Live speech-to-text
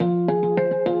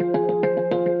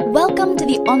Welcome to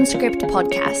the OnScript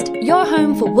podcast, your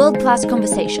home for world-class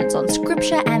conversations on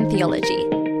scripture and theology,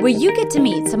 where you get to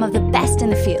meet some of the best in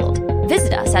the field.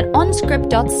 Visit us at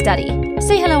onscript.study.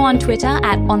 Say hello on Twitter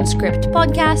at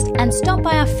OnScriptPodcast and stop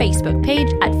by our Facebook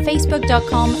page at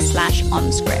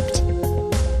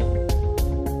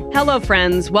facebook.com/onscript. Hello,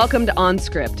 friends. Welcome to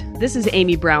OnScript. This is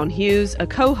Amy Brown Hughes, a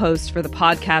co-host for the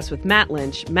podcast with Matt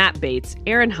Lynch, Matt Bates,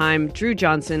 Aaron Heim, Drew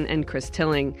Johnson, and Chris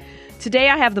Tilling. Today,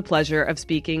 I have the pleasure of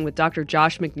speaking with Dr.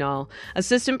 Josh McNall,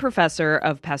 Assistant Professor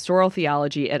of Pastoral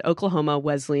Theology at Oklahoma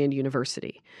Wesleyan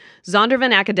University.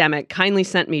 Zondervan Academic kindly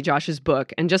sent me Josh's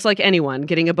book, and just like anyone,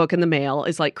 getting a book in the mail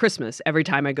is like Christmas every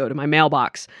time I go to my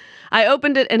mailbox. I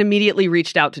opened it and immediately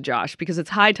reached out to Josh because it's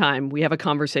high time we have a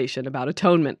conversation about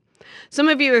atonement. Some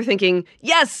of you are thinking,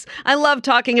 yes, I love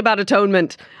talking about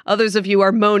atonement. Others of you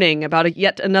are moaning about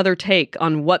yet another take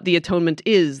on what the atonement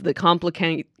is that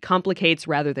complicates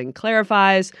rather than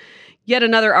clarifies, yet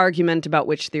another argument about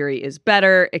which theory is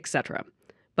better, etc.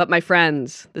 But my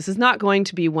friends, this is not going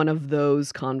to be one of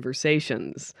those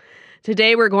conversations.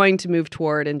 Today we're going to move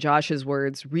toward, in Josh's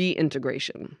words,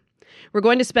 reintegration. We're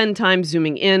going to spend time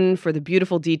zooming in for the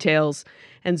beautiful details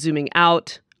and zooming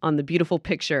out on the beautiful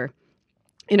picture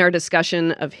in our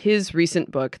discussion of his recent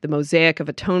book, The Mosaic of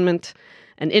Atonement,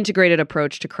 An Integrated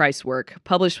Approach to Christ's Work,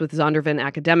 published with Zondervan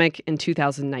Academic in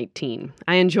 2019.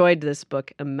 I enjoyed this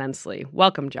book immensely.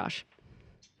 Welcome, Josh.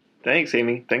 Thanks,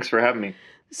 Amy. Thanks for having me.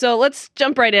 So let's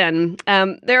jump right in.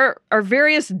 There are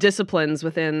various disciplines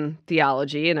within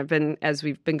theology, and as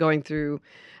we've been going through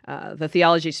the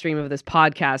theology stream of this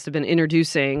podcast, I've been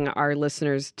introducing our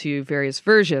listeners to various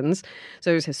versions. So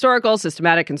there's historical,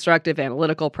 systematic, constructive,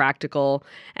 analytical, practical,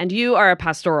 and you are a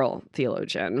pastoral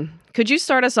theologian. Could you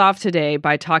start us off today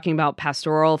by talking about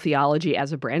pastoral theology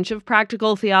as a branch of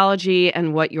practical theology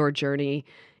and what your journey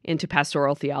into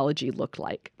pastoral theology looked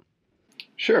like?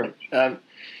 Sure.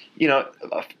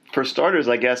 For starters,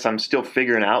 I guess I'm still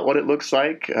figuring out what it looks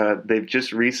like. They've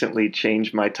just recently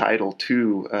changed my title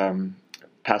to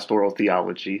pastoral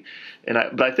theology,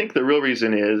 but I think the real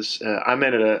reason is I'm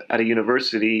at a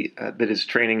university that is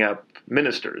training up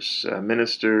ministers,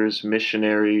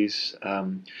 missionaries,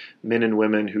 men and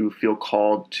women who feel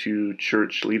called to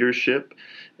church leadership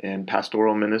and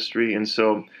pastoral ministry, and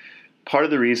so part of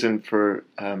the reason for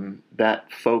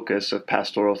that focus of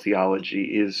pastoral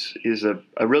theology is a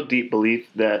real deep belief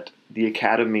that the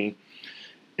academy,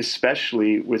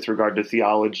 especially with regard to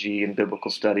theology and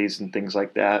biblical studies and things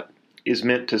like that, is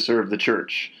meant to serve the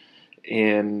church.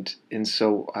 And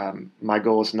so my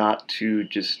goal is not to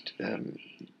just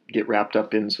get wrapped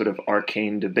up in sort of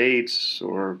arcane debates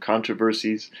or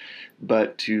controversies,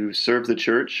 but to serve the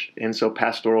church. And so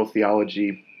pastoral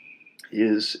theology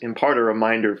is in part a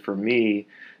reminder for me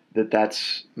that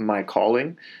that's my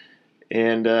calling.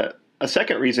 And a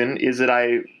second reason is that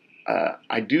I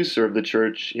do serve the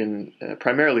church in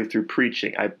primarily through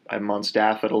preaching. I'm on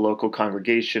staff at a local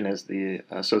congregation as the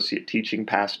associate teaching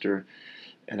pastor,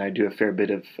 and I do a fair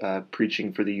bit of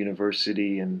preaching for the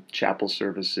university and chapel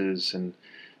services and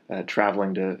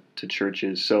traveling to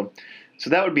churches. So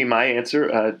that would be my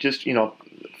answer.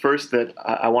 First that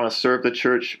I want to serve the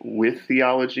church with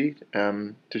theology,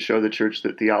 to show the church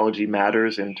that theology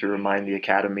matters and to remind the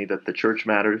academy that the church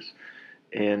matters.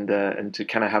 And to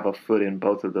kind of have a foot in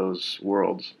both of those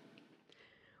worlds.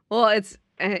 Well, it's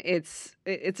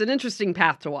an interesting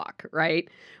path to walk, right?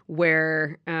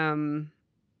 Where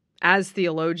as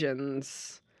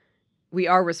theologians, we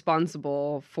are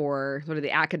responsible for sort of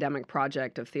the academic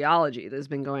project of theology that has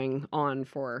been going on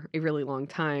for a really long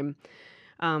time,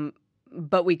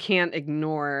 but we can't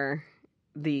ignore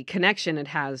the connection it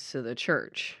has to the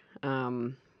church.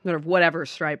 Sort of whatever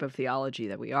stripe of theology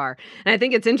that we are. And I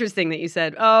think it's interesting that you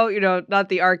said, not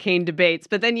the arcane debates,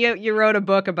 but then you wrote a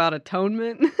book about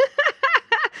atonement,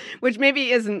 which maybe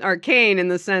isn't arcane in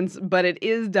the sense, but it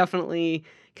is definitely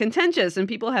contentious, and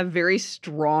people have very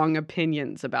strong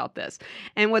opinions about this.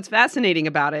 And what's fascinating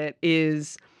about it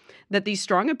is that these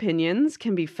strong opinions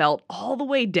can be felt all the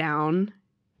way down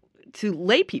to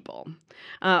lay people,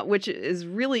 which is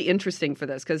really interesting for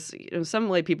this because some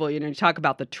lay people, you talk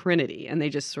about the Trinity and they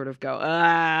just sort of go,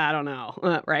 I don't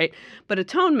know, right? But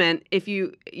atonement, if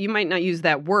you might not use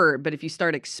that word, but if you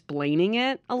start explaining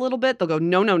it a little bit, they'll go,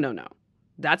 no.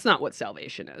 That's not what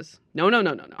salvation is. No.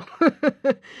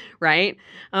 Right?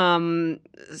 So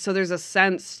there's a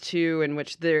sense, too, in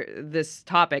which this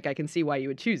topic, I can see why you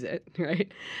would choose it,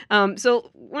 right? So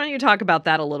why don't you talk about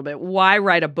that a little bit? Why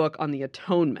write a book on the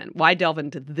atonement? Why delve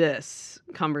into this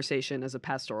conversation as a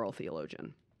pastoral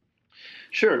theologian?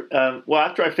 Sure. Well,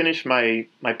 after I finished my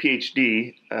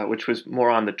PhD, which was more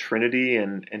on the Trinity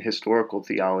and historical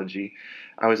theology,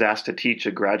 I was asked to teach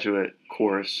a graduate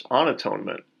course on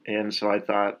atonement. And so I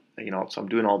thought, so I'm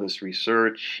doing all this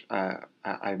research,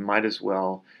 I might as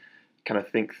well kind of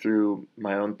think through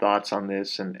my own thoughts on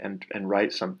this and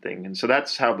write something. And so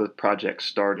that's how the project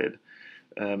started.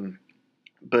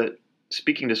 But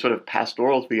speaking to sort of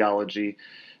pastoral theology,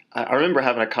 I remember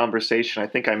having a conversation. I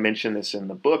think I mentioned this in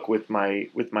the book with my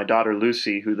daughter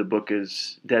Lucy, who the book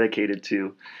is dedicated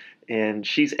to, and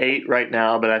she's 8 right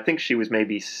now. But I think she was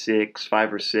maybe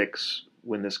 5 or 6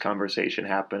 when this conversation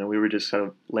happened, and we were just sort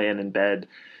of laying in bed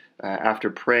after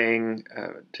praying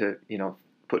to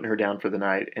putting her down for the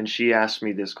night, and she asked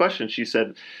me this question. She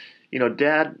said,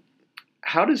 "Dad,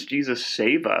 how does Jesus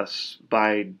save us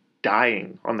by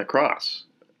dying on the cross?"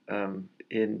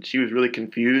 And she was really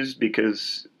confused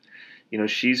because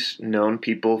she's known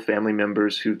people, family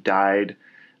members who've died,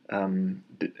 and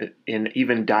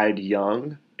even died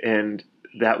young, and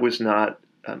that was not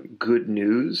good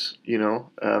news.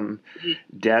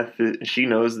 Death. She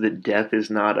knows that death is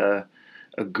not a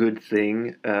good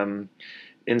thing,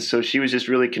 and so she was just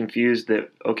really confused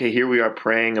that here we are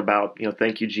praying about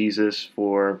thank you Jesus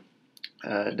for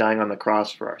dying on the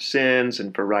cross for our sins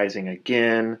and for rising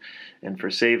again and for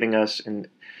saving us, and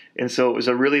so it was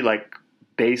a really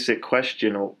basic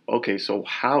question. Okay, so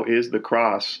how is the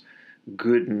cross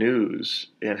good news,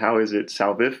 and how is it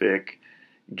salvific,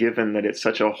 given that it's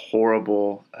such a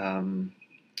horrible,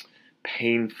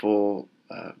 painful,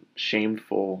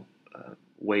 shameful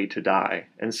way to die?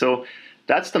 And so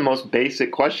that's the most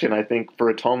basic question, I think, for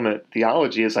atonement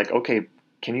theology is okay,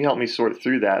 can you help me sort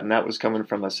through that? And that was coming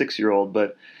from a 6-year-old,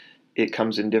 but it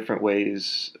comes in different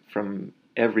ways from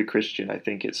every Christian, I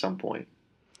think, at some point.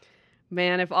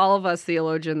 Man, if all of us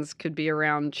theologians could be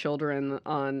around children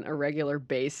on a regular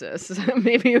basis,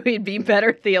 maybe we'd be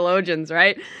better theologians,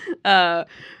 right?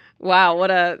 Wow,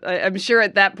 I'm sure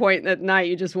at that point at night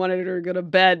you just wanted her to go to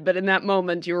bed, but in that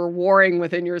moment you were warring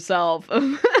within yourself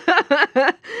of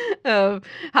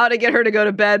how to get her to go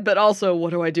to bed, but also what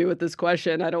do I do with this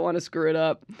question? I don't want to screw it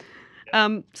up.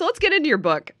 So let's get into your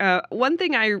book. One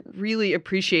thing I really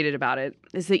appreciated about it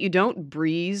is that you don't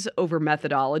breeze over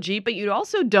methodology, but you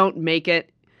also don't make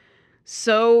it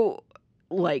so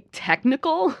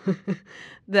technical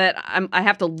that I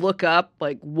have to look up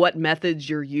what methods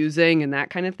you're using and that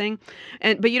kind of thing.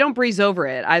 But you don't breeze over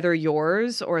it, either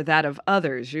yours or that of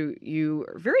others. You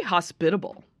are very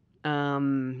hospitable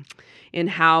in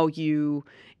how you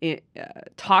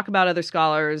talk about other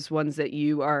scholars, ones that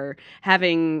you are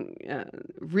having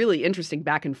really interesting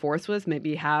back and forth with,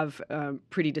 maybe have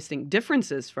pretty distinct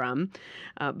differences from,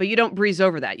 but you don't breeze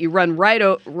over that. You run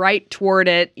right toward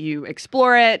it, you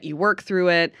explore it, you work through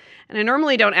it, and I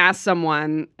normally don't ask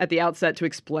someone at the outset to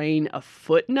explain a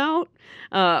footnote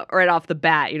right off the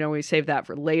bat. We save that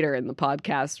for later in the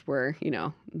podcast where,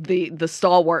 the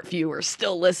stalwart few are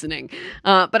still listening.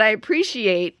 But I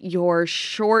appreciate your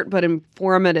short but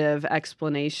informative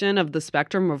explanation of the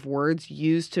spectrum of words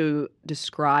used to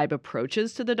describe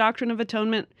approaches to the doctrine of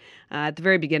atonement at the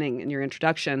very beginning in your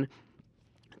introduction.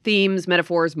 Themes,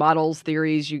 metaphors, models,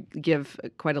 theories, you give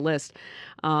quite a list.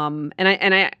 And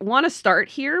I want to start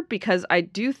here because I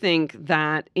do think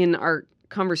that in our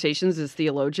conversations as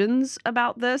theologians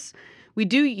about this, we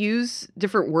do use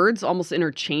different words almost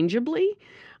interchangeably.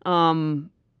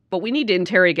 But we need to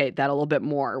interrogate that a little bit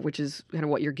more, which is kind of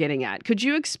what you're getting at. Could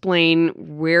you explain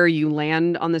where you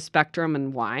land on the spectrum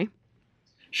and why?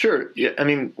 Sure. Yeah. I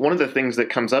mean, one of the things that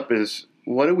comes up is,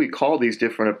 what do we call these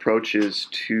different approaches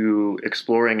to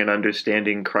exploring and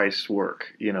understanding Christ's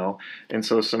work, And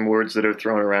so some words that are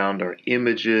thrown around are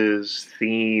images,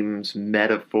 themes,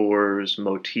 metaphors,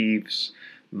 motifs,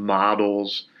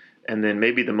 models, and then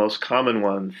maybe the most common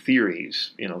one,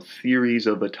 theories, theories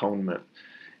of atonement.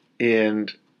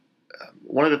 And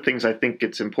one of the things I think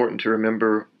it's important to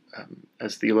remember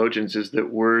as theologians is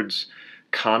that words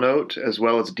connote as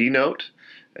well as denote,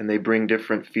 and they bring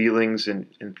different feelings and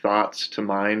thoughts to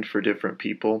mind for different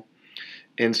people.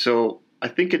 And so I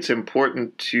think it's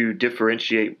important to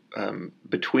differentiate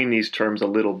between these terms a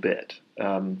little bit.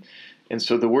 And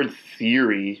so the word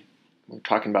theory, we're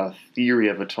talking about a theory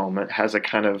of atonement, has a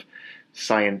kind of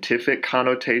scientific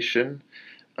connotation,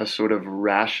 a sort of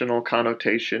rational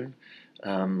connotation,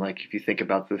 like if you think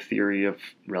about the theory of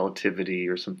relativity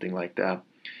or something like that.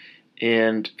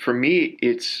 And for me,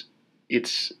 it's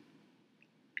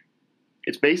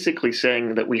basically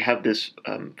saying that we have this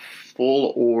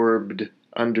full-orbed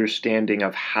understanding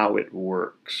of how it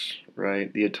works,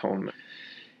 right? The atonement.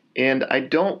 And I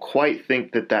don't quite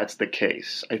think that that's the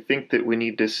case. I think that we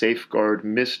need to safeguard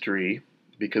mystery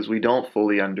because we don't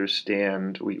fully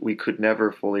understand, we could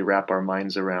never fully wrap our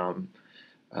minds around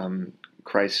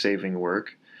Christ's saving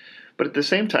work. But at the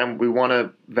same time, we want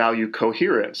to value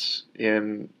coherence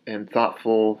and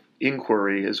thoughtful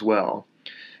inquiry as well.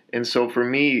 And so for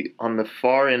me, on the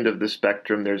far end of the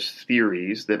spectrum, there's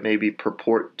theories that maybe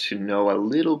purport to know a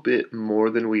little bit more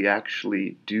than we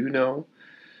actually do know.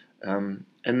 And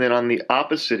then on the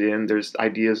opposite end, there's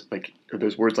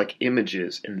there's words like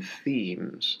images and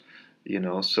themes,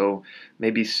 so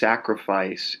maybe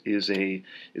sacrifice is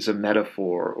a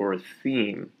metaphor or a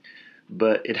theme,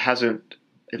 but it hasn't,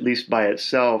 at least by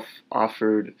itself,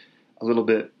 offered a little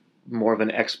bit more of an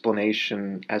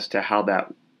explanation as to how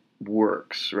that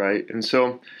works, right? And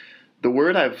so the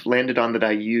word I've landed on that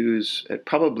I use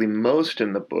probably most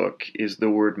in the book is the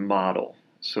word model.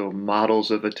 So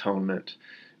models of atonement.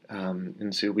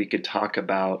 And so we could talk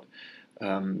about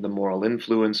the moral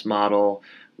influence model.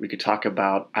 We could talk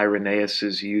about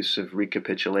Irenaeus's use of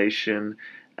recapitulation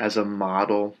as a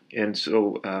model, and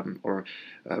so or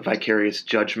vicarious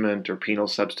judgment or penal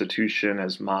substitution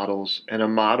as models. And a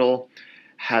model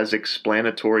has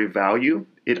explanatory value.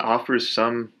 It offers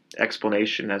some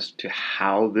explanation as to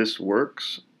how this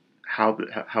works, how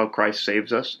Christ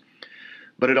saves us,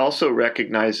 but it also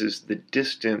recognizes the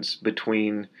distance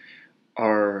between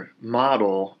our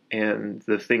model and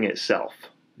the thing itself,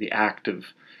 the act of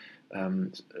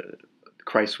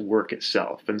Christ's work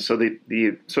itself. And so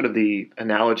the sort of the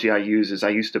analogy I use is I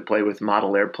used to play with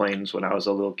model airplanes when I was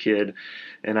a little kid,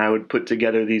 and I would put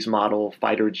together these model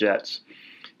fighter jets.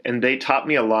 And they taught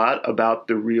me a lot about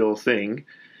the real thing,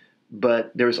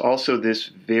 but there's also this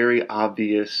very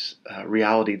obvious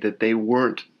reality that they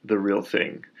weren't the real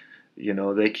thing.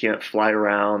 They can't fly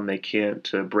around, they can't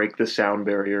break the sound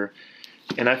barrier.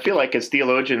 And I feel like as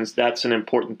theologians, that's an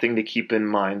important thing to keep in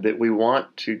mind, that we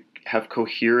want to have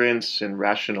coherence and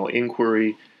rational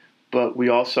inquiry, but we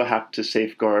also have to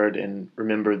safeguard and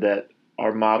remember that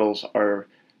our models are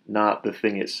not the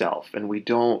thing itself, and we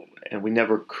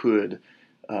never could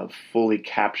fully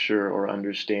capture or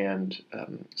understand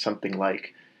something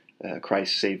like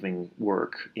Christ's saving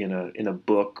work in a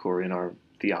book or in our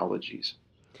theologies.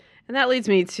 And that leads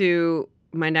me to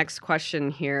my next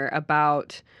question here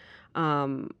about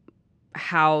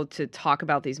how to talk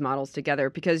about these models together,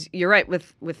 because you're right,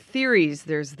 with theories,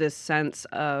 there's this sense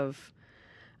of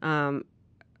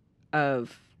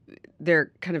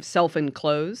they're kind of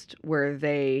self-enclosed, where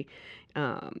they,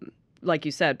 like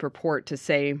you said, purport to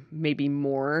say maybe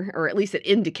more, or at least it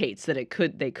indicates that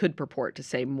they could purport to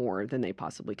say more than they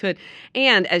possibly could.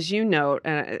 And as you note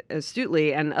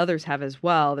astutely, and others have as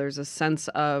well, there's a sense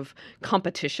of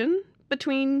competition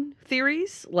between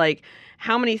theories. Like,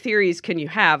 how many theories can you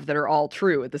have that are all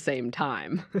true at the same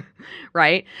time,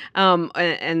 right?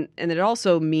 And it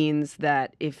also means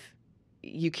that if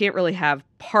you can't really have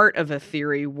part of a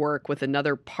theory work with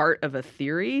another part of a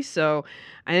theory. So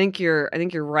I think you're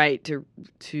right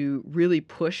to really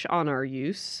push on our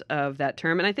use of that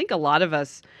term. And I think a lot of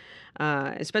us,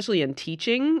 especially in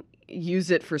teaching, use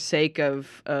it for sake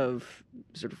of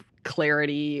sort of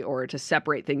clarity or to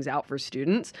separate things out for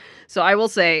students. So I will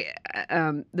say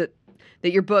that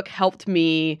your book helped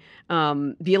me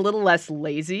be a little less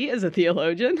lazy as a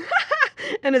theologian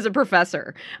and as a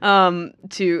professor. We'll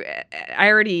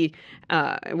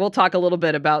talk a little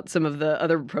bit about some of the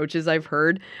other approaches I've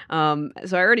heard. So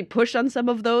I already pushed on some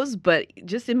of those, but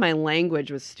just in my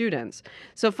language with students.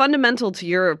 So fundamental to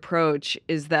your approach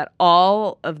is that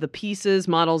all of the pieces,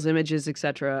 models, images,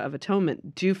 etc. of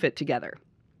atonement do fit together.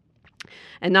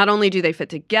 And not only do they fit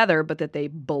together, but that they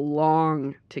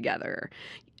belong together.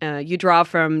 You draw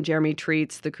from Jeremy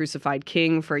Treat's The Crucified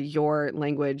King for your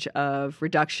language of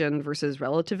reduction versus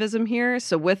relativism here.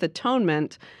 So with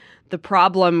atonement, the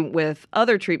problem with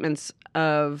other treatments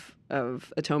of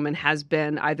atonement has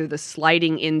been either the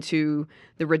sliding into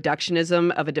the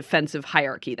reductionism of a defensive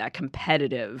hierarchy, that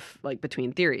competitive, like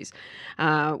between theories,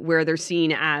 where they're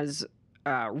seen as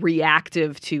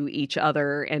reactive to each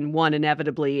other, and one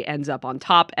inevitably ends up on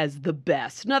top as the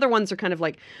best. And other ones are kind of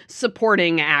like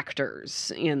supporting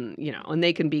actors and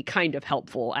they can be kind of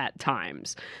helpful at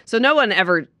times. So no one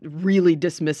ever really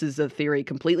dismisses a theory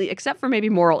completely, except for maybe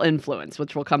moral influence,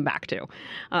 which we'll come back to.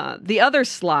 The other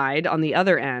slide on the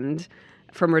other end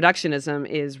from reductionism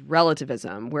is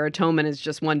relativism, where atonement is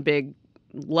just one big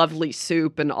lovely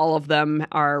soup and all of them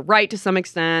are right to some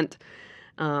extent.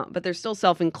 But they're still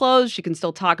self-enclosed. You can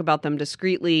still talk about them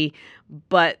discreetly,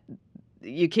 but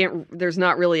there's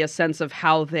not really a sense of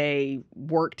how they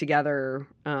work together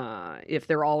if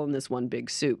they're all in this one big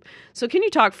soup. So can you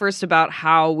talk first about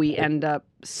how we end up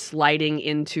sliding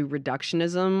into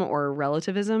reductionism or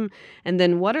relativism? And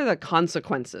then what are the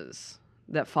consequences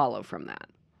that follow from that?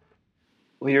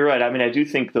 Well, you're right. I mean, I do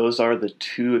think those are the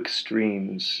two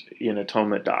extremes in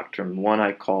atonement doctrine. One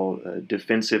I call a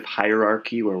defensive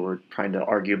hierarchy, where we're trying to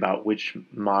argue about which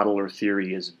model or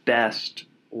theory is best,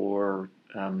 or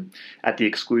at the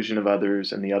exclusion of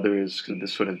others, and the other is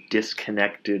this sort of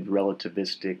disconnected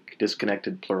relativistic,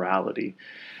 disconnected plurality.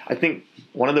 I think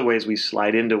one of the ways we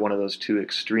slide into one of those two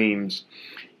extremes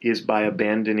is by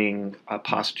abandoning a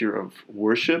posture of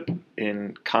worship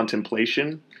and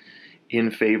contemplation in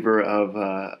favor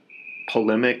of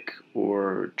polemic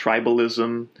or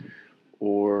tribalism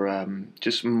or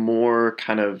just more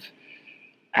kind of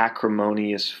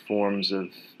acrimonious forms of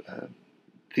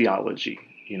theology.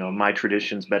 My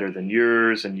tradition's better than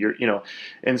yours, and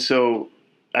and so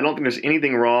I don't think there's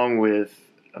anything wrong with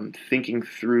thinking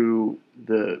through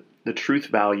the truth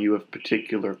value of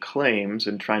particular claims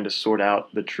and trying to sort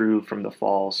out the true from the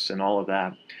false and all of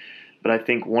that. But I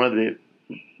think one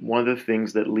of the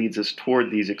things that leads us toward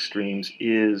these extremes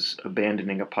is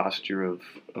abandoning a posture of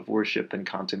worship and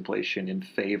contemplation in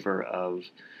favor of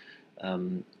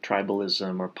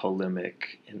tribalism or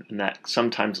polemic, and that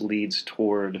sometimes leads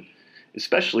toward,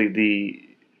 especially the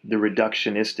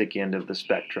reductionistic end of the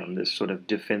spectrum, this sort of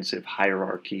defensive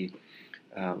hierarchy,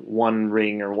 one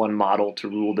ring or one model to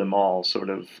rule them all sort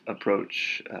of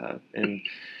approach,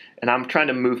 and I'm trying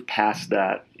to move past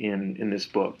that in this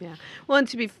book. Yeah. Well, and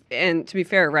to be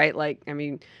fair, right? Like, I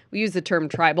mean, we use the term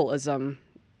tribalism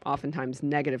oftentimes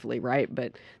negatively, right?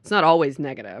 But it's not always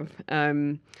negative,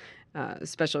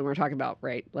 especially when we're talking about,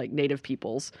 right, like Native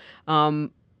peoples.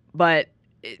 But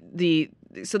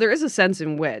so there is a sense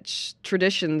in which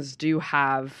traditions do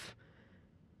have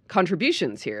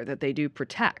contributions here that they do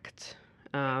protect.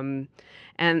 And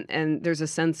there's a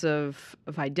sense of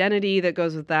identity that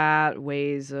goes with that,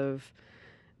 ways of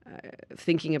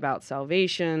thinking about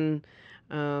salvation.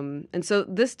 And so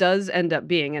this does end up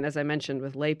being, and as I mentioned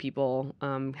with lay people,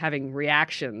 having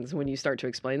reactions when you start to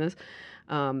explain this.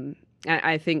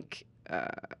 I think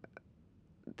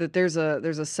that there's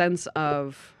a sense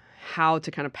of how to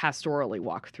kind of pastorally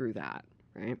walk through that,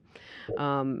 right?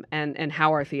 And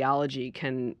how our theology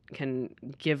can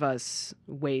give us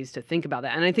ways to think about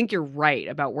that. And I think you're right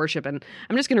about worship. And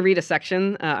I'm just going to read a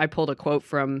section. I pulled a quote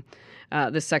from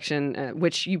this section,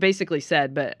 which you basically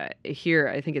said, but here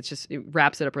I think it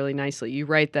wraps it up really nicely. You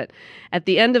write that at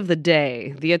the end of the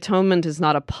day, the atonement is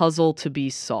not a puzzle to be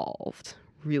solved.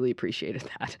 Really appreciated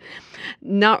that.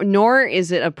 Nor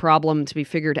is it a problem to be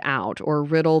figured out or a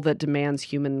riddle that demands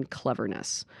human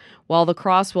cleverness. While the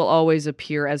cross will always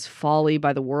appear as folly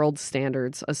by the world's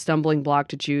standards, a stumbling block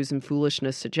to Jews and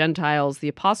foolishness to Gentiles, the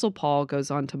Apostle Paul goes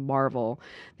on to marvel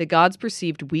that God's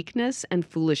perceived weakness and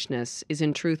foolishness is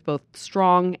in truth both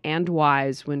strong and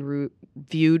wise when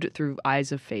viewed through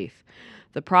eyes of faith.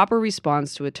 The proper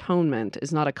response to atonement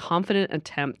is not a confident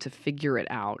attempt to figure it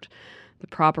out. The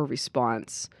proper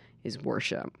response is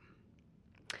worship.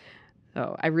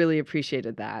 So I really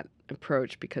appreciated that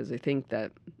approach because I think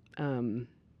that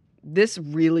this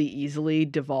really easily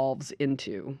devolves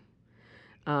into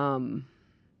my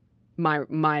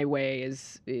way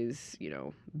is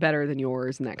better than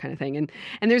yours and that kind of thing. And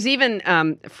there's even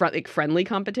friendly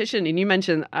competition. And you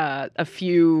mentioned a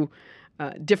few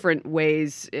different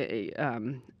ways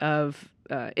of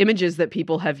images that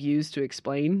people have used to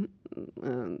explain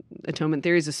atonement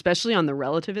theories, especially on the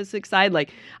relativistic side.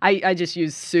 Like I just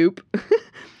use soup,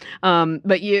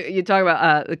 but you talk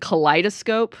about the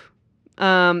kaleidoscope.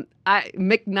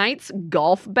 McKnight's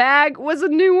golf bag was a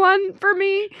new one for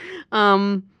me,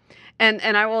 and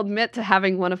I will admit to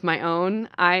having one of my own.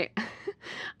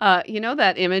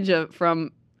 That image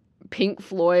from Pink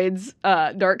Floyd's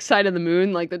Dark Side of the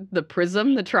Moon, like the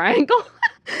prism, the triangle.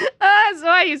 So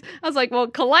I was like, well,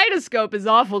 kaleidoscope is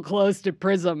awful close to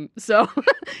prism. So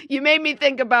you made me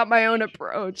think about my own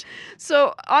approach.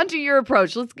 So onto your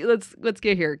approach. Let's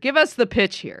get here. Give us the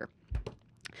pitch here.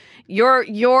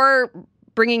 You're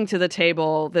bringing to the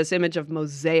table this image of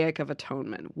Mosaic of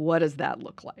atonement. What does that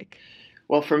look like?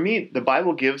 Well, for me, the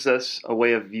Bible gives us a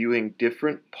way of viewing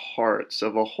different parts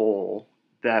of a whole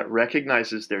that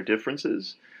recognizes their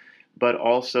differences, but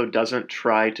also doesn't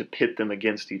try to pit them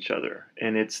against each other.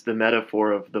 And it's the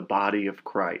metaphor of the body of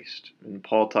Christ. And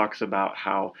Paul talks about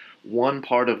how one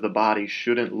part of the body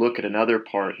shouldn't look at another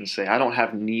part and say, I don't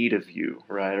have need of you,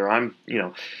 right? Or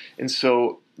and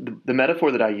so the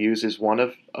metaphor that I use is one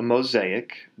of a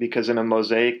mosaic, because in a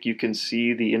mosaic you can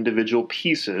see the individual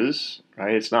pieces,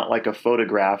 right? It's not like a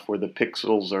photograph where the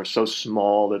pixels are so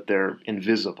small that they're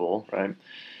invisible, right?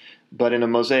 But in a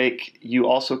mosaic, you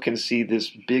also can see this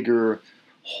bigger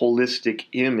holistic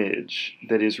image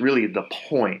that is really the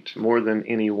point more than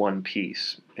any one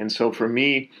piece. And so for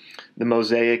me, the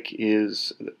mosaic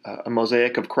is a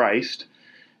mosaic of Christ,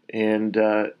 and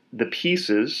the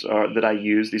pieces that I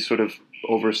use, these sort of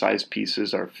oversized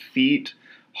pieces, are feet,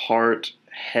 heart,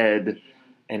 head,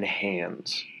 and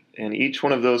hands. And each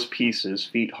one of those pieces,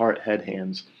 feet, heart, head,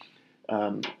 hands,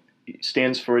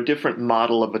 stands for a different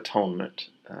model of atonement.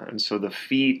 And so the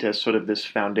feet as sort of this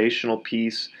foundational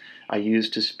piece I use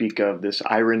to speak of this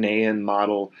Irenaean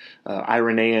model,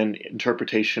 Irenaean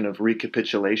interpretation of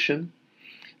recapitulation.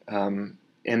 And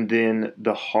then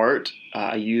the heart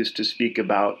I use to speak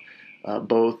about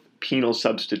both penal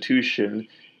substitution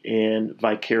and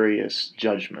vicarious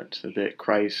judgment, that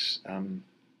Christ,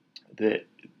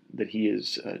 that he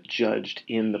is judged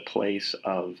in the place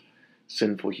of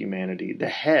sinful humanity. The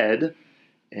head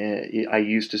I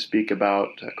use to speak about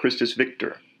Christus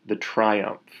Victor, the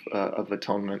triumph of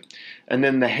atonement. And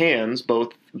then the hands,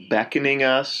 both beckoning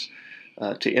us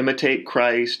to imitate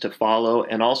Christ, to follow,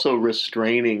 and also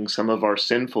restraining some of our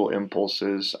sinful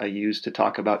impulses, I use to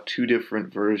talk about two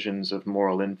different versions of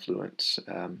moral influence,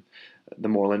 the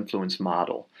moral influence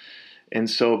model. And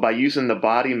so by using the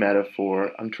body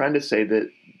metaphor, I'm trying to say that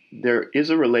there is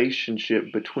a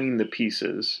relationship between the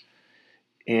pieces.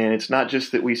 And it's not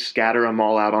just that we scatter them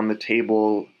all out on the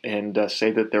table and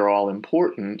say that they're all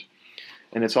important.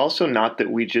 And it's also not that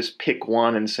we just pick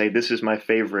one and say, this is my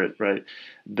favorite, right?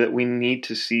 That we need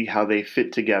to see how they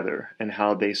fit together and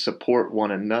how they support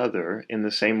one another in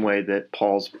the same way that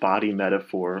Paul's body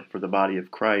metaphor for the body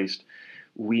of Christ,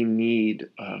 we need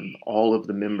all of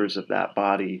the members of that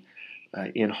body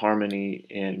in harmony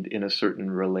and in a certain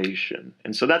relation.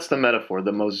 And so that's the metaphor,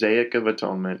 the mosaic of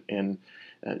atonement, and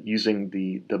using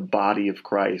the body of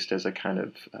Christ as a kind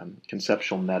of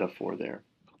conceptual metaphor there.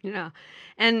 Yeah.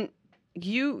 And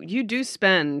you do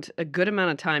spend a good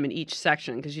amount of time in each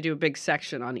section, because you do a big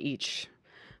section on each,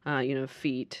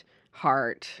 feet,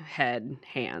 heart, head,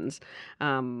 hands.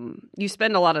 You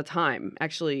spend a lot of time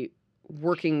actually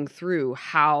working through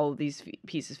how these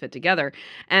pieces fit together.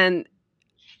 And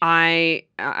I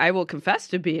will confess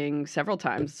to being several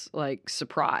times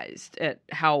surprised at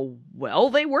how well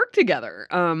they work together,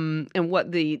 and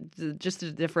what the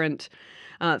different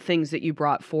things that you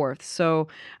brought forth. So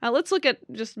let's look at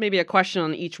just maybe a question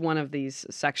on each one of these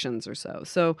sections or so.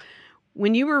 So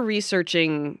when you were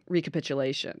researching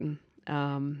recapitulation,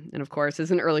 and of course,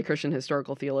 as an early Christian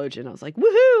historical theologian, I was like,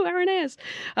 woohoo, Irenaeus,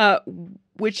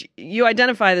 which you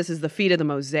identify this as the feet of the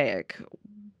mosaic.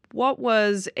 What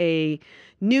was a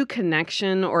new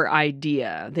connection or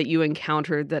idea that you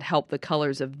encountered that helped the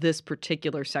colors of this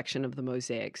particular section of the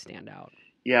mosaic stand out?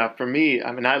 Yeah, for me,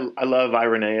 I mean, I love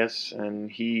Irenaeus,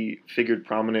 and he figured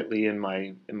prominently in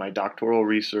my doctoral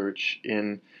research.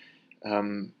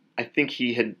 I think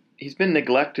he's been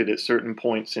neglected at certain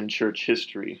points in church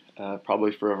history,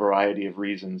 probably for a variety of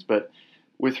reasons. But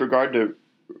with regard to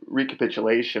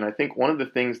recapitulation, I think one of the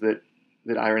things that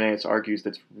Irenaeus argues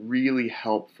that's really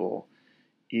helpful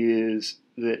is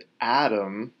that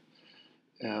Adam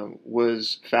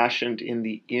was fashioned in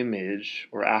the image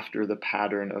or after the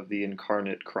pattern of the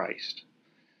incarnate Christ.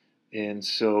 And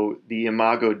so the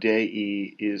imago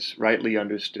Dei is rightly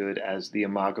understood as the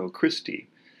imago Christi,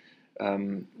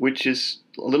 which is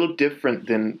a little different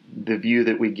than the view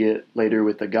that we get later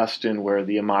with Augustine, where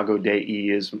the imago Dei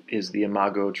is the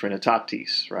imago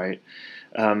Trinitatis, right?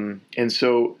 And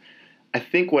so I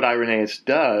think what Irenaeus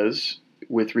does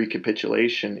with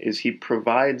recapitulation is he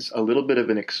provides a little bit of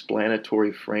an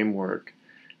explanatory framework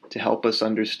to help us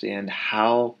understand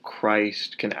how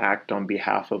Christ can act on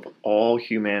behalf of all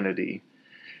humanity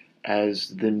as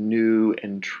the new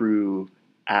and true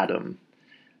Adam.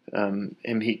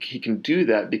 And he can do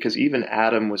that because even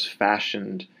Adam was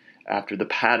fashioned after the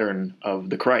pattern of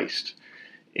the Christ.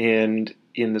 And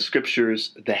in the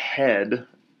scriptures, the head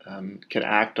can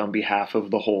act on behalf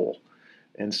of the whole.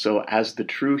 And so as the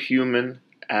true human,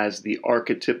 as the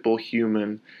archetypal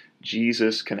human,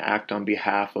 Jesus can act on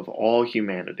behalf of all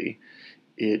humanity.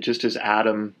 Just as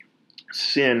Adam's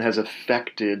sin has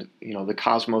affected, the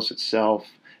cosmos itself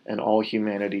and all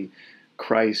humanity,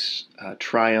 Christ's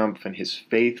triumph and his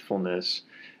faithfulness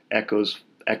echoes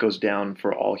down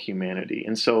for all humanity.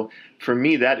 And so for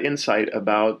me, that insight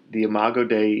about the imago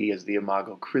Dei as the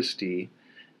imago Christi,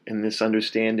 and this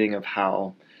understanding of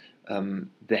how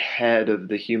the head of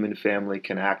the human family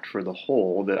can act for the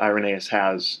whole that Irenaeus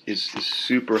has is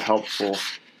super helpful,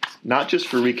 not just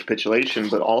for recapitulation,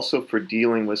 but also for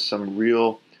dealing with some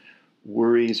real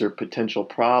worries or potential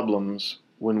problems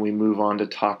when we move on to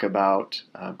talk about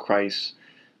Christ's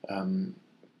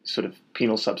sort of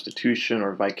penal substitution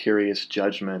or vicarious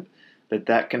judgment,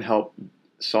 that can help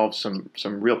solve some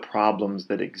real problems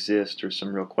that exist or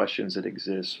some real questions that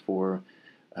exist for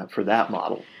that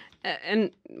model. And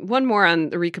one more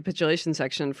on the recapitulation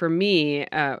section. For me,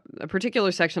 a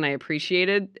particular section I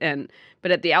appreciated,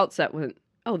 but at the outset went,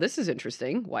 oh, this is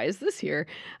interesting. Why is this here?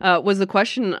 Was the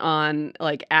question on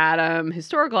like Adam,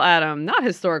 historical Adam, not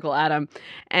historical Adam,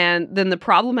 and then the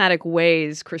problematic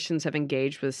ways Christians have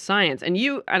engaged with science. And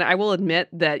I will admit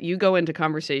that you go into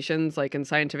conversations like in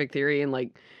scientific theory and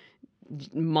like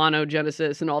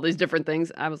monogenesis and all these different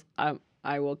things.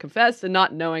 I will confess to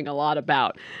not knowing a lot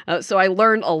about. So I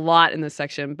learned a lot in this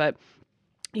section, but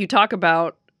you talk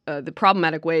about the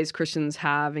problematic ways Christians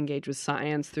have engaged with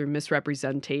science through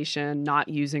misrepresentation, not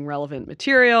using relevant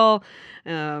material,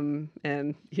 and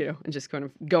just kind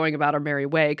of going about our merry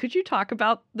way. Could you talk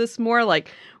about this more?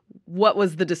 Like, what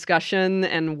was the discussion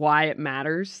and why it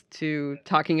matters to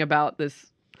talking about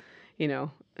this,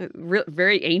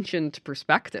 very ancient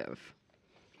perspective?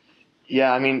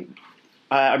 Yeah, I mean,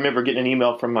 I remember getting an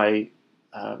email from my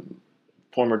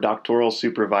former doctoral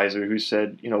supervisor who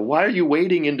said, why are you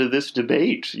wading into this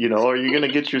debate? Are you going to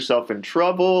get yourself in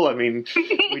trouble? I mean,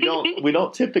 we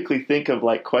don't typically think of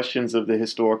like questions of the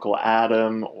historical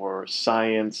Adam or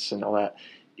science and all that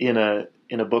in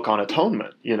a book on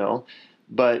atonement,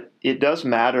 but it does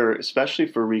matter, especially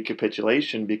for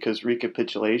recapitulation, because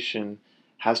recapitulation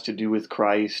has to do with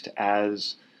Christ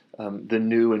as the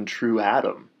new and true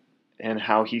Adam, and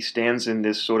how he stands in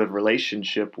this sort of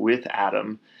relationship with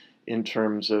Adam in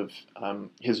terms of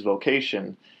his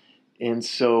vocation. And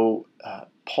so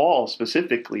Paul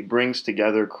specifically brings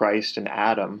together Christ and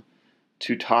Adam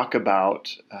to talk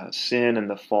about sin and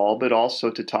the fall, but also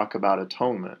to talk about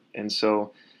atonement. And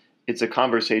so it's a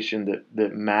conversation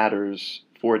that matters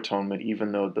for atonement,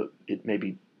 even though it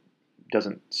maybe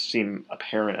doesn't seem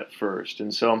apparent at first.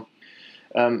 And so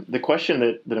the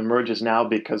question that emerges now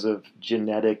because of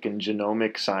genetic and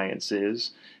genomic science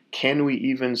is, can we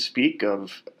even speak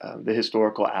of the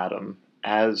historical Adam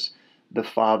as the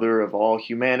father of all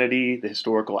humanity, the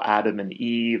historical Adam and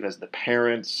Eve as the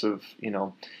parents of,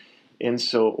 and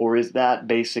so, or is that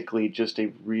basically just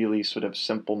a really sort of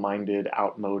simple-minded,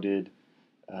 outmoded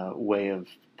way of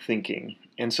thinking?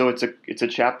 And so it's a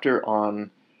chapter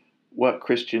on what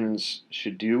Christians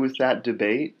should do with that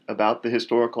debate about the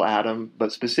historical Adam,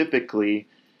 but specifically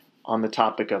on the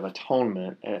topic of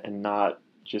atonement and not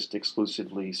just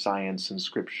exclusively science and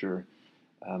scripture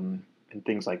and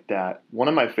things like that. One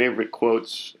of my favorite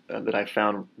quotes that I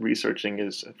found researching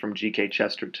is from G.K.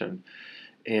 Chesterton,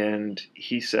 and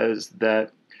he says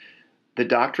that the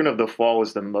doctrine of the fall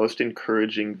is the most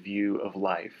encouraging view of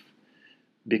life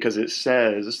because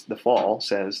the fall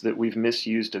says that we've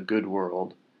misused a good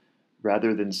world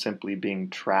rather than simply being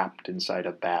trapped inside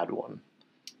a bad one.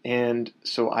 And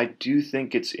so I do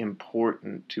think it's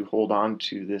important to hold on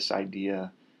to this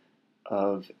idea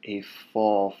of a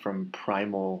fall from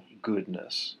primal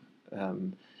goodness.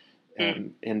 And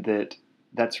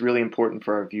that's really important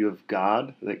for our view of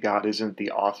God, that God isn't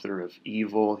the author of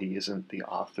evil, he isn't the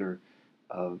author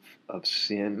of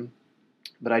sin.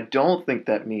 But I don't think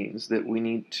that means that we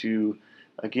need to,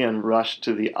 again, rush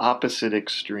to the opposite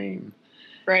extreme.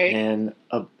 Right.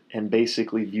 And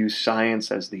basically view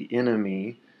science as the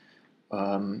enemy,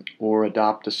 or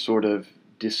adopt a sort of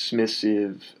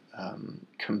dismissive,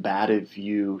 combative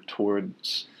view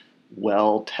towards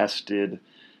well-tested,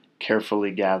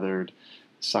 carefully gathered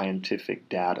scientific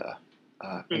data.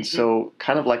 And so,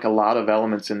 kind of like a lot of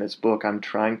elements in this book, I'm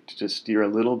trying to steer a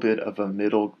little bit of a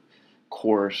middle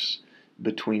course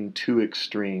between two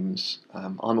extremes.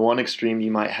 On one extreme,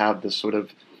 you might have the sort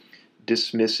of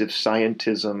dismissive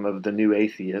scientism of the new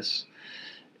atheists,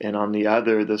 and on the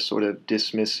other, the sort of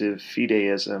dismissive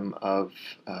fideism of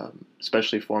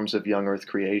especially forms of young earth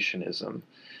creationism.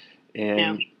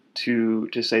 And to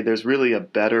say there's really a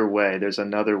better way, there's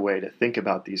another way to think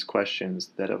about these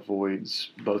questions that avoids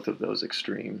both of those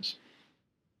extremes.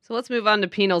 So let's move on to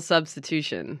penal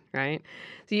substitution, right?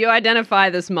 So you identify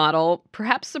this model,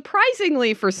 perhaps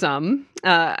surprisingly for some,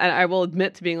 and I will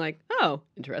admit to being like, oh,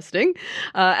 interesting,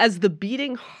 as the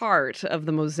beating heart of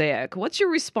the Mosaic. What's your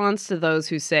response to those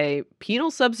who say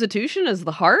penal substitution is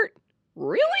the heart?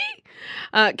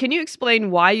 Really? Can you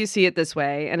explain why you see it this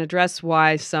way and address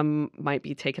why some might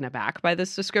be taken aback by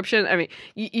this description? I mean,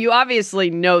 you obviously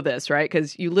know this, right?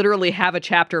 Because you literally have a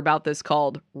chapter about this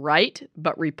called "Right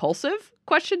but Repulsive?" ?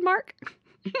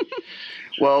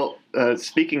 Well,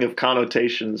 speaking of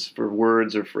connotations for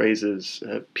words or phrases,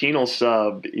 penal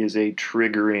sub is a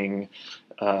triggering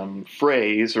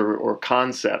phrase or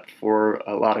concept for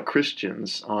a lot of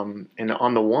Christians. And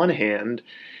on the one hand,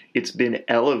 it's been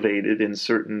elevated in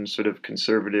certain sort of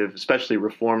conservative, especially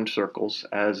Reformed circles,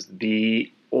 as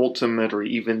the ultimate or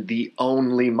even the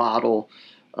only model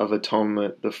of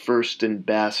atonement, the first and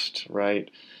best,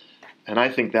 right? And I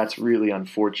think that's really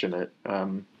unfortunate.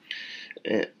 On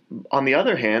the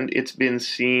other hand, it's been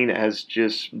seen as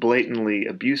just blatantly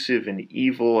abusive and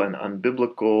evil and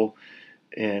unbiblical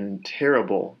and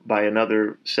terrible by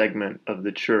another segment of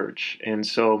the church. And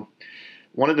so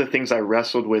one of the things I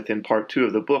wrestled with in part 2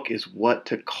 of the book is what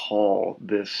to call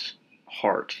this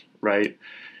heart, right?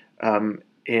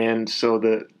 And so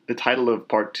the title of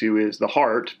part 2 is The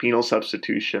Heart, Penal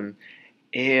Substitution,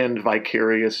 and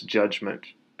Vicarious Judgment.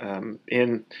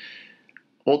 And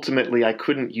ultimately, I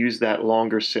couldn't use that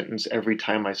longer sentence every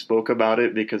time I spoke about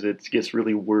it because it gets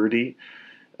really wordy.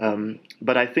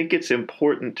 But I think it's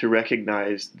important to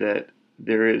recognize that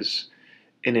there is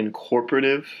an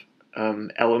incorporative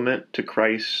element to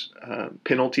Christ's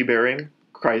penalty bearing.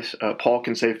 Paul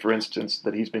can say, for instance,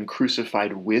 that he's been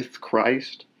crucified with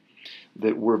Christ,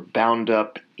 that we're bound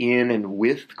up in and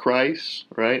with Christ,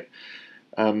 right?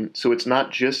 So it's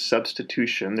not just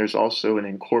substitution. There's also an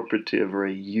incorporative or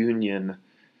a union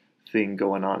thing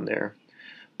going on there.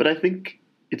 But I think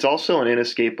it's also an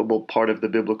inescapable part of the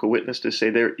biblical witness to say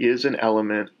there is an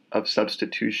element of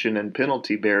substitution and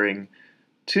penalty bearing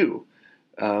too.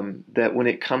 That when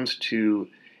it comes to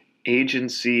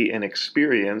agency and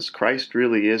experience, Christ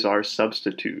really is our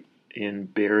substitute in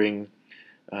bearing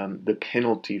the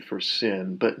penalty for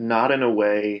sin, but not in a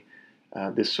way,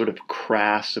 this sort of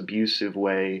crass, abusive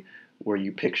way where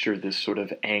you picture this sort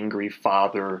of angry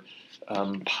father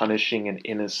punishing an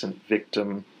innocent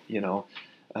victim.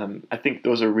 I think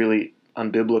those are really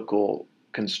unbiblical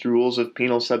construals of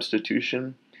penal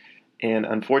substitution. And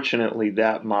unfortunately,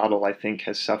 that model, I think,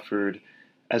 has suffered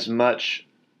as much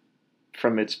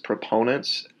from its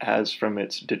proponents as from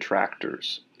its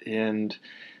detractors. And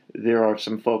there are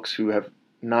some folks who have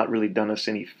not really done us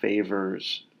any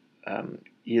favors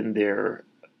in their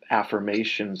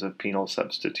affirmations of penal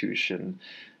substitution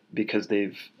because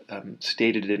they've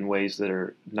stated it in ways that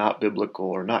are not biblical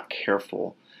or not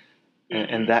careful.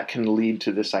 And that can lead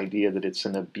to this idea that it's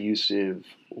an abusive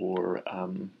or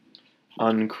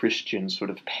unchristian sort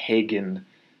of pagan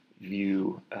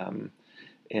view.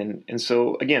 And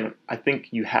so, again, I think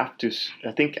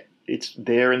it's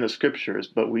there in the scriptures,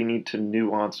 but we need to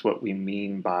nuance what we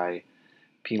mean by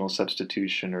penal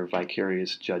substitution or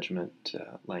vicarious judgment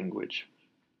language.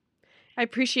 I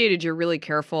appreciated your really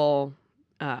careful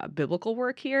biblical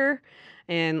work here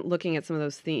and looking at some of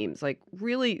those themes, like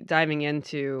really diving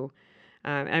into,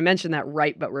 I mentioned that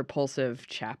right but repulsive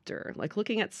chapter, like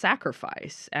looking at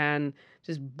sacrifice and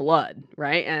just blood,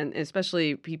 right? And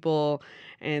especially people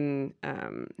who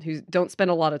don't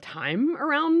spend a lot of time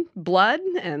around blood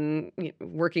and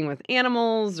working with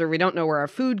animals, or we don't know where our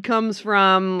food comes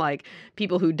from. Like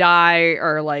people who die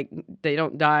are like, they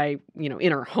don't die,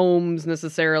 in our homes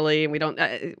necessarily.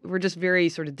 And we're just very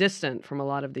sort of distant from a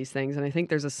lot of these things. And I think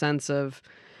there's a sense of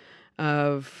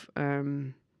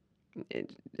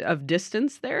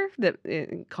distance there that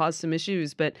caused some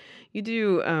issues, but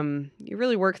you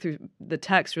really work through the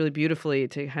text really beautifully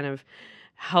to kind of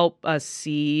help us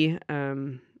see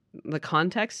the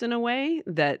context in a way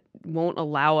that won't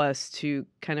allow us to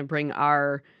kind of bring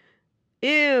our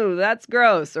ew, that's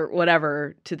gross or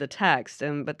whatever to the text,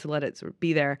 but to let it sort of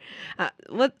be there. I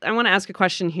want to ask a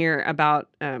question here about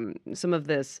some of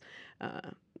this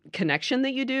connection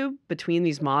that you do between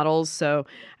these models. So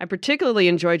I particularly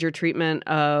enjoyed your treatment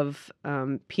of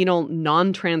penal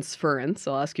non-transference.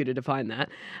 I'll ask you to define that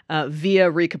via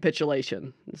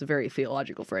recapitulation. It's a very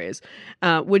theological phrase.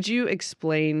 Would you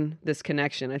explain this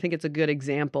connection? I think it's a good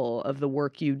example of the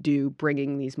work you do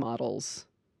bringing these models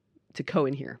to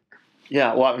cohere.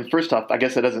 Yeah, well, first off, I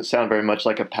guess it doesn't sound very much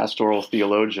like a pastoral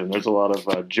theologian. There's a lot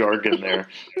of jargon there.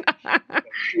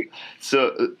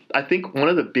 So I think one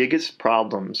of the biggest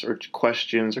problems or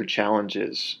questions or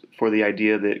challenges for the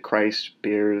idea that Christ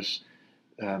bears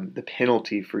the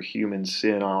penalty for human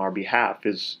sin on our behalf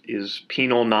is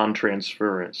penal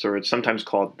non-transference, or it's sometimes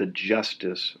called the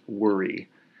justice worry.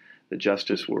 The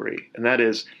justice worry. And that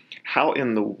is, how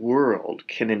in the world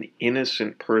can an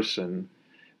innocent person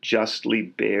justly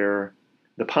bear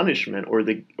the punishment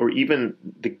or even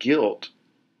the guilt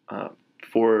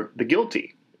for the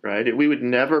guilty, right? We would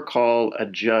never call a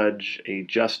judge a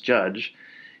just judge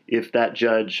if that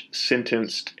judge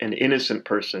sentenced an innocent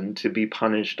person to be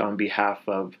punished on behalf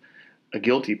of a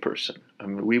guilty person. I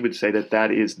mean, we would say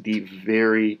that is the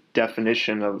very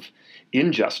definition of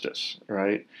injustice,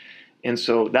 right? And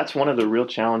so that's one of the real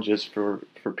challenges for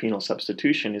penal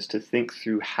substitution, is to think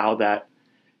through how that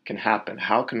can happen.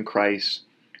 How can Christ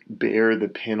bear the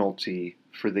penalty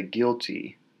for the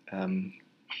guilty, and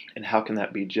how can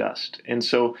that be just? And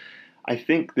so I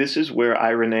think this is where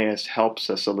Irenaeus helps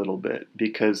us a little bit,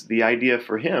 because the idea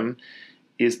for him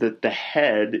is that the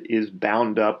head is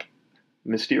bound up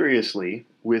mysteriously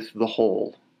with the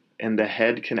whole, and the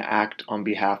head can act on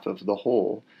behalf of the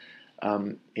whole.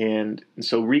 And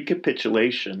so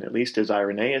recapitulation, at least as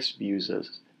Irenaeus views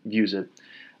it,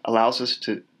 allows us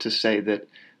to say that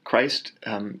Christ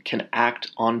can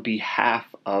act on behalf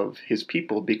of his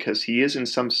people because he is in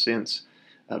some sense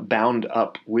bound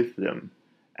up with them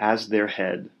as their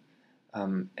head.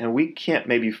 And we can't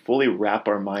maybe fully wrap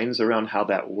our minds around how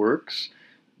that works,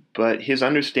 but his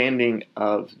understanding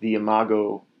of the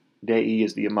Imago Dei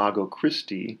as the Imago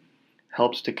Christi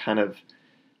helps to kind of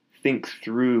think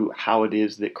through how it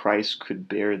is that Christ could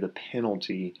bear the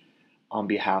penalty on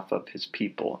behalf of his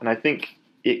people. And I think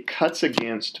it cuts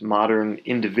against modern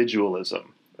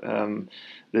individualism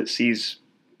that sees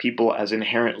people as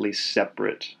inherently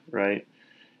separate, right?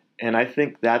 And I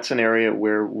think that's an area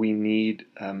where we need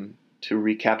to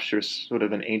recapture sort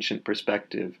of an ancient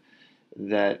perspective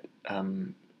that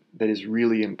is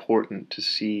really important to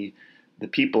see the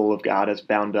people of God as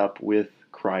bound up with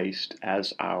Christ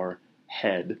as our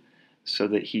head, so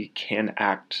that he can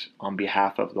act on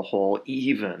behalf of the whole,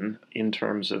 even in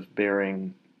terms of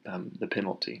bearing the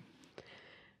penalty.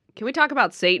 Can we talk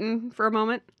about Satan for a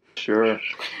moment? Sure.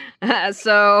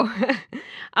 So,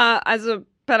 as a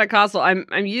Pentecostal,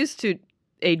 I'm used to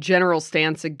a general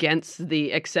stance against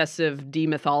the excessive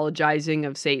demythologizing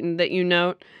of Satan that you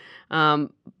note,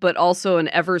 but also an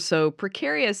ever so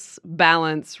precarious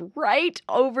balance right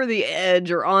over the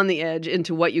edge or on the edge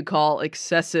into what you call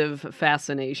excessive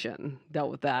fascination.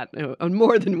 Dealt with that on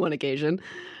more than one occasion.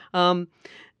 And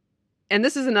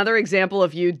this is another example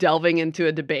of you delving into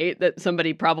a debate that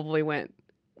somebody probably went,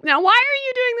 now, why are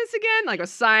you doing this again? Like with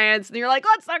science. And you're like,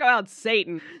 let's talk about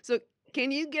Satan. So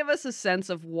can you give us a sense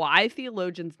of why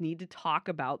theologians need to talk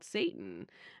about Satan?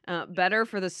 Better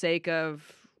for the sake of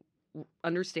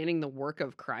understanding the work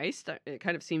of Christ. It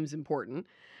kind of seems important.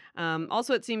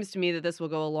 Also, it seems to me that this will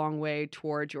go a long way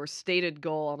towards your stated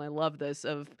goal, and I love this,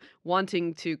 of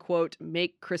wanting to, quote,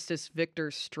 make Christus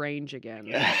Victor strange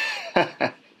again.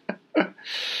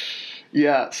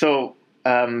 Yeah, so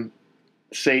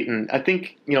Satan, I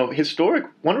think,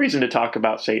 one reason to talk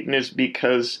about Satan is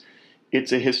because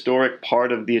it's a historic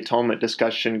part of the atonement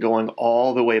discussion going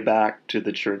all the way back to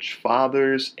the church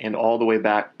fathers and all the way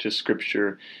back to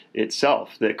Scripture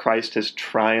itself, that Christ has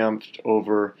triumphed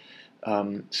over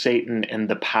Satan and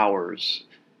the powers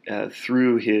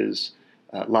through his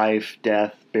life,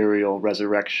 death, burial,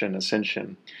 resurrection,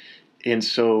 ascension. And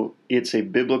so it's a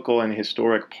biblical and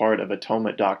historic part of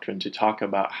atonement doctrine to talk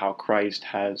about how Christ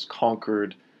has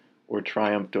conquered or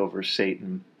triumphed over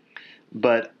Satan.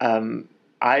 But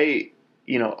I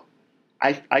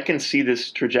can see this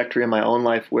trajectory in my own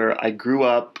life where I grew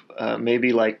up,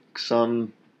 maybe like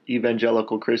some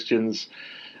evangelical Christians,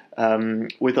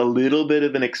 with a little bit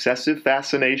of an excessive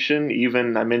fascination.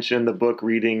 Even I mentioned in the book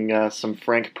reading some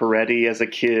Frank Peretti as a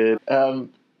kid.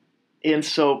 And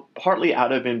so partly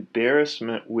out of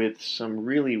embarrassment with some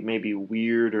really maybe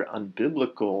weird or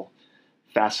unbiblical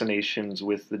fascinations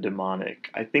with the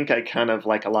demonic, I think I kind of,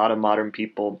 like a lot of modern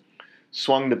people,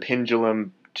 swung the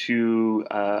pendulum to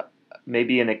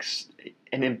maybe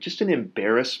just an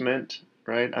embarrassment,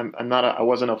 right? I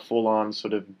wasn't a full-on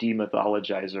sort of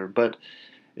demythologizer, but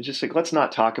it's just like, let's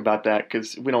not talk about that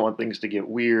because we don't want things to get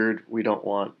weird. We don't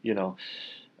want, we don't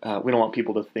want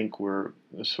people to think we're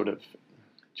sort of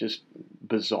just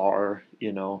bizarre,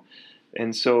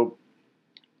 And so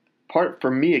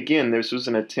for me, again, this was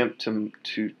an attempt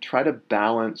to try to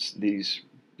balance these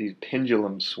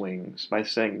pendulum swings by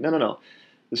saying, no.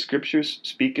 The Scriptures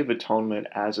speak of atonement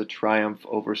as a triumph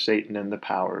over Satan and the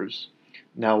powers.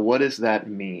 Now, what does that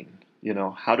mean?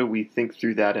 How do we think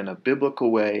through that in a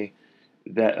biblical way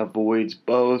that avoids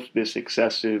both this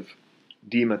excessive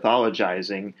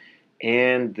demythologizing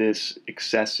and this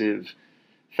excessive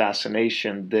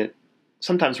fascination that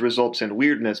sometimes results in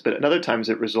weirdness, but at other times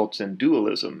it results in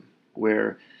dualism,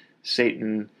 where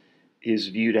Satan is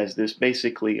viewed as this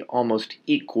basically almost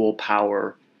equal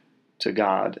power to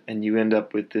God, and you end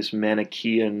up with this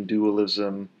Manichaean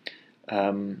dualism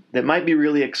that might be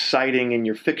really exciting in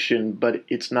your fiction, but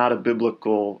it's not a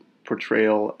biblical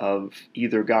portrayal of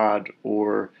either God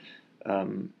or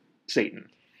Satan.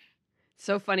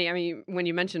 So funny. I mean, when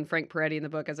you mentioned Frank Peretti in the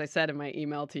book, as I said in my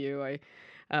email to you, I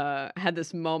had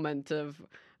this moment of,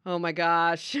 oh my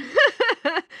gosh.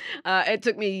 It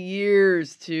took me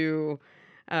years to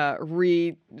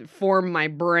reform my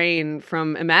brain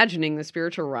from imagining the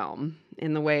spiritual realm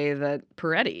in the way that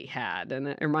Peretti had. And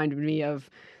it reminded me of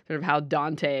sort of how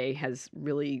Dante has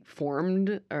really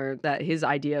formed, or that his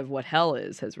idea of what hell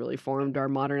is has really formed our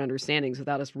modern understandings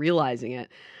without us realizing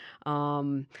it.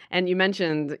 And you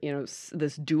mentioned,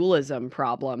 this dualism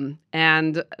problem,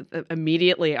 and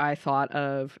immediately I thought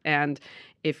of, and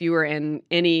if you were in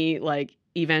any like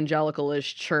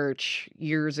evangelical-ish church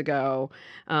years ago,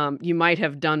 you might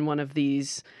have done one of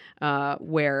these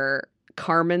where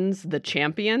Carmen's the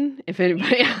champion, if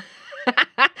anybody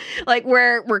like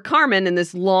where Carmen in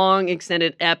this long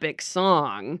extended epic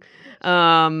song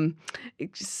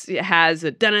it has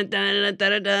a dun dun dun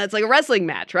dun dun. It's like a wrestling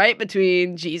match, right,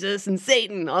 between Jesus and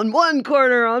Satan on one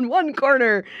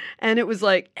corner, and it was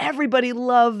like everybody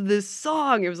loved this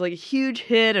song. It was like a huge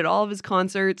hit at all of his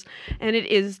concerts, and it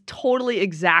is totally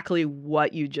exactly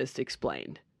what you just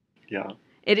explained. Yeah,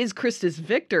 it is Christus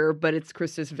Victor, but it's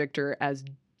Christus Victor as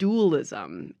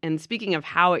dualism. And speaking of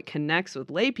how it connects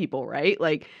with lay people, right,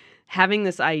 like having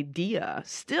this idea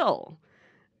still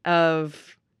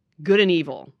of good and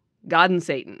evil, God and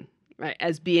Satan, right,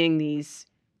 as being these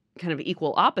kind of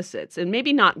equal opposites. And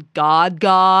maybe not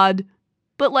God,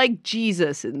 but like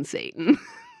Jesus and Satan.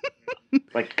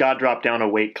 Like God dropped down a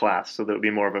weight class so that it would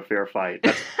be more of a fair fight.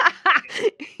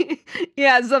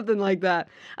 Yeah, something like that.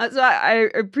 So I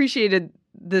appreciated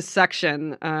this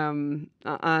section on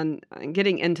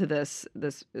getting into this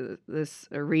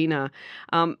arena.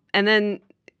 And then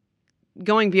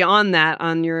going beyond that,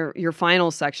 on your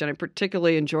final section, I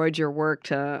particularly enjoyed your work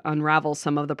to unravel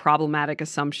some of the problematic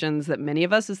assumptions that many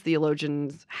of us as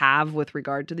theologians have with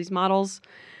regard to these models.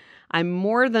 I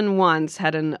more than once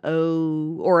had an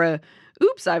oh or a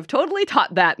oops, I've totally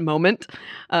taught that moment.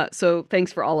 So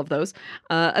thanks for all of those.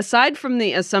 Aside from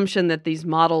the assumption that these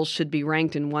models should be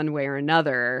ranked in one way or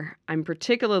another, I'm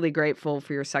particularly grateful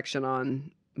for your section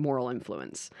on moral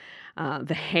influence,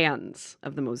 the hands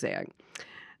of the Mosaic.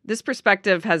 This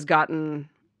perspective has gotten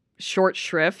short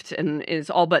shrift and is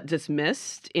all but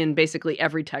dismissed in basically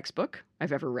every textbook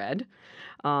I've ever read.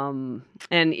 And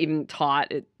even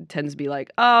taught, it tends to be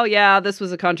like, oh yeah, this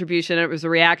was a contribution. It was a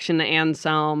reaction to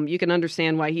Anselm. You can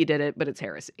understand why he did it, but it's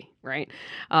heresy, right?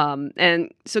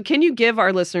 And so can you give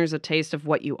our listeners a taste of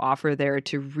what you offer there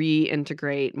to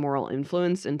reintegrate moral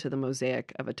influence into the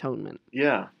Mosaic of Atonement?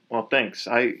 Yeah, well, thanks.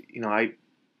 I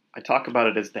talk about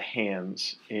it as the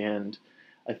hands, and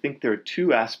I think there are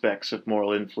two aspects of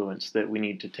moral influence that we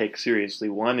need to take seriously.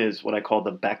 One is what I call the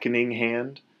beckoning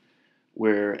hand,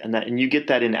 and you get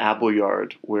that in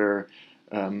Abelard, where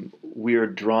we are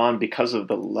drawn because of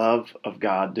the love of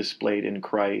God displayed in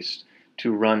Christ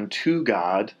to run to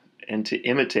God and to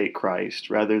imitate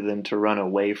Christ rather than to run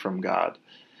away from God.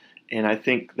 And I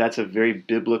think that's a very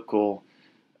biblical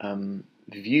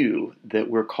view, that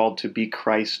we're called to be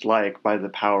Christ-like by the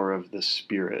power of the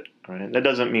Spirit. Right? And that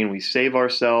doesn't mean we save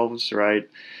ourselves, right?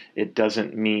 It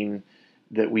doesn't mean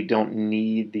that we don't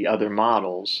need the other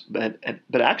models. But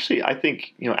actually, I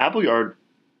think Abelard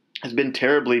has been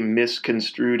terribly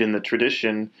misconstrued in the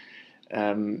tradition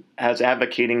as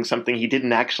advocating something he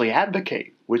didn't actually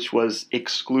advocate, which was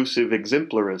exclusive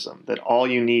exemplarism, that all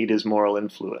you need is moral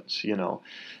influence,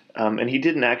 and he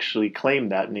didn't actually claim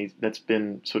that, and that's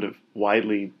been sort of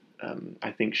widely,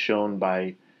 I think, shown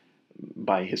by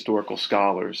historical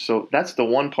scholars. So that's the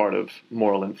one part of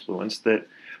moral influence, that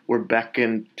we're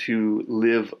beckoned to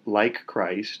live like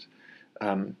Christ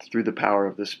through the power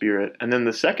of the Spirit. And then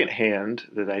the second hand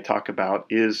that I talk about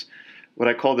is what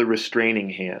I call the restraining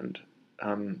hand,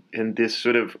 and this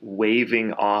sort of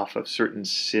waving off of certain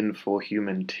sinful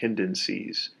human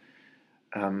tendencies,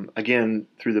 again,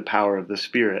 through the power of the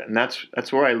Spirit. And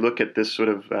that's where I look at this sort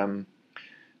of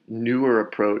newer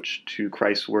approach to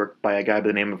Christ's work by a guy by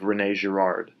the name of René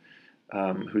Girard,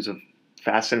 who's a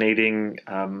fascinating,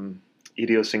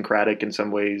 idiosyncratic in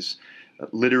some ways,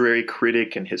 literary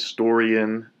critic and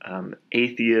historian,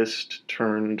 atheist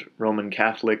turned Roman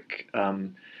Catholic.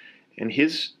 And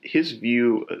his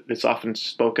view is often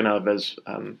spoken of as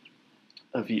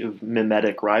a view of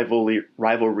mimetic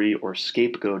rivalry or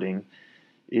scapegoating,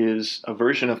 is a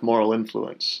version of moral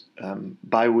influence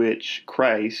by which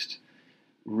Christ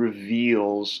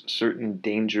reveals certain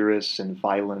dangerous and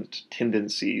violent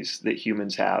tendencies that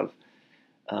humans have,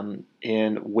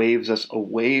 and waves us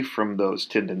away from those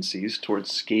tendencies towards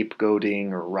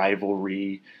scapegoating or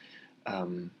rivalry,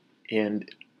 and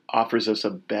offers us a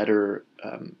better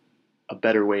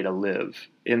way to live.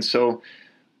 And so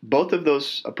both of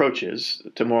those approaches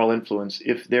to moral influence,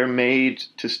 if they're made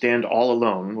to stand all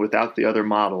alone without the other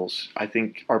models, I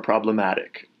think are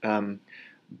problematic.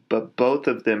 But both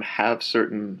of them have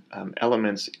certain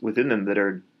elements within them that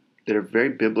are very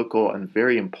biblical and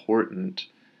very important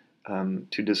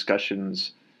to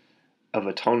discussions of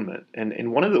atonement.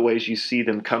 And one of the ways you see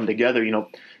them come together,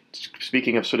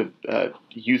 speaking of sort of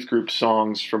youth group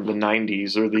songs from the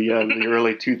 90s or the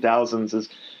early 2000s, is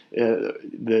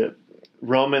the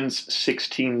Romans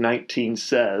 16:19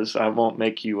 says, I won't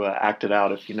make you act it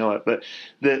out if you know it, but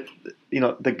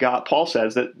the God, Paul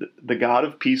says that the God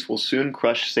of peace will soon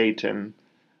crush Satan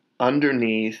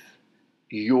underneath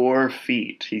your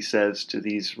feet, he says to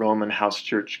these Roman house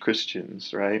church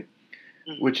Christians, right?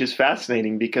 Which is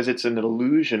fascinating because it's an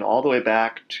allusion all the way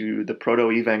back to the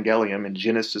proto-evangelium in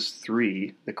Genesis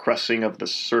 3, the crushing of the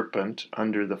serpent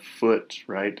under the foot,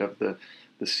 right, of the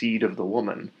seed of the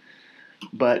woman.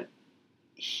 But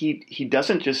he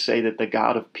doesn't just say that the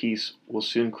God of peace will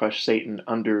soon crush Satan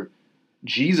under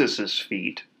Jesus's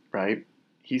feet, right?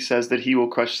 He says that he will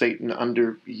crush Satan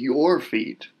under your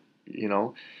feet,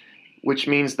 which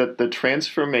means that the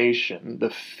transformation,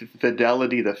 the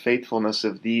fidelity, the faithfulness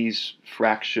of these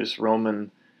fractious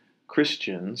Roman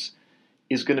Christians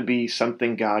is going to be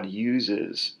something God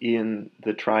uses in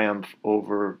the triumph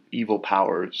over evil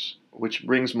powers, which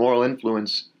brings moral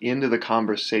influence into the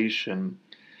conversation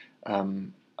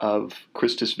of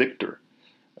Christus Victor.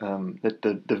 That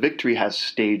the victory has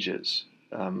stages.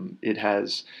 It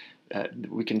has.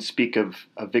 We can speak of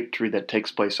a victory that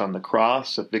takes place on the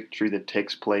cross, a victory that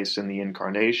takes place in the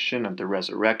incarnation and the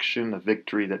resurrection, a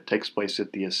victory that takes place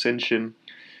at the ascension.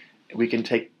 We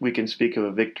can speak of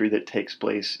a victory that takes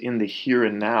place in the here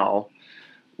and now,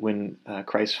 when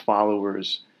Christ's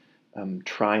followers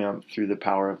triumph through the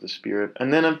power of the Spirit,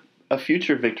 and then a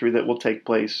future victory that will take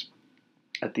place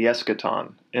at the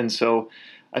eschaton. And so,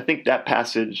 I think that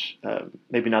passage,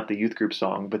 maybe not the youth group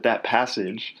song, but that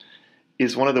passage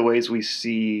is one of the ways we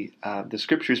see the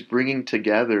Scriptures bringing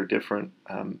together different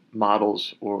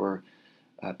models or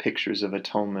pictures of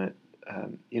atonement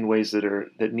in ways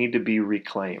that need to be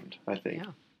reclaimed, I think.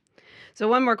 Yeah. So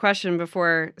one more question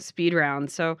before speed round.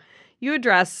 So you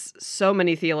address so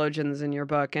many theologians in your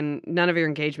book, and none of your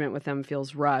engagement with them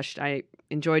feels rushed. I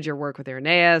enjoyed your work with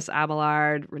Irenaeus,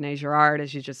 Abelard, René Girard,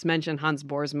 as you just mentioned, Hans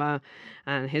Boersma,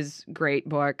 and his great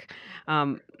book.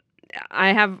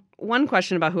 I have one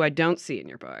question about who I don't see in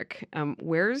your book.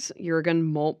 Where's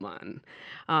Jürgen Moltmann?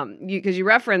 Because you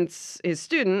reference his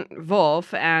student,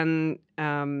 Wolf, and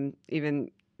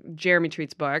even Jeremy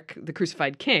Treat's book, The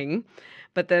Crucified King,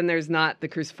 but then there's not The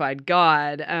Crucified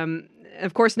God.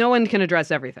 Of course, no one can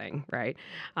address everything, right?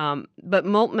 But as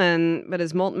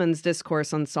Moltmann's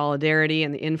discourse on solidarity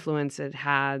and the influence it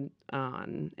had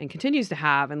on, and continues to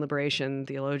have in liberation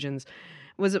theologians,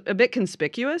 was a bit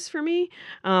conspicuous for me.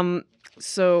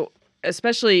 So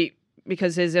especially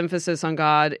because his emphasis on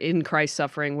God in Christ's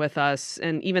suffering with us,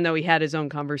 and even though he had his own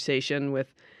conversation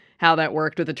with how that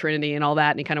worked with the Trinity and all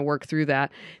that, and he kind of worked through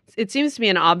that, it seems to be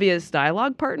an obvious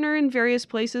dialogue partner in various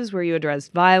places where you address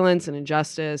violence and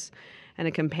injustice, and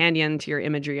a companion to your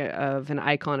imagery of an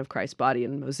icon of Christ's body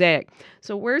in Mosaic.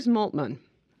 So where's Moltmann?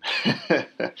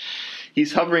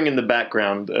 He's hovering in the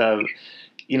background.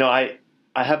 I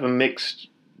have a mixed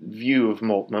view of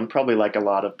Moltmann, probably like a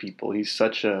lot of people. He's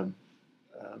such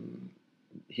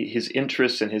his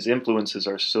interests and his influences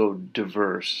are so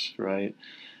diverse, right?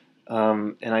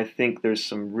 And I think there's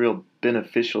some real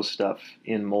beneficial stuff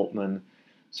in Moltmann,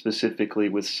 specifically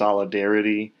with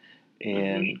solidarity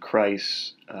and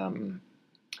Christ's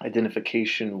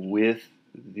identification with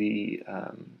the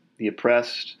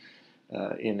oppressed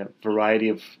in a variety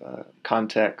of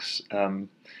contexts. In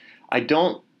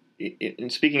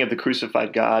speaking of the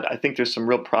crucified God, I think there's some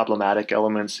real problematic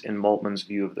elements in Moltmann's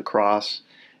view of the cross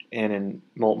and in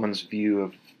Moltmann's view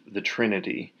of the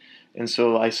Trinity. And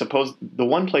so I suppose the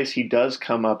one place he does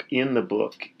come up in the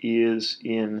book is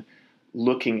in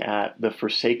looking at the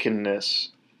forsakenness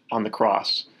on the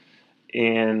cross.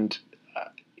 And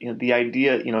the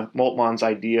idea, Moltmann's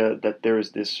idea that there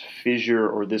is this fissure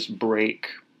or this break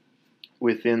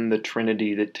within the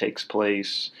Trinity that takes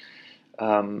place.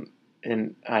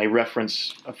 And I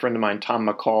reference a friend of mine, Tom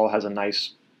McNall, has a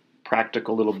nice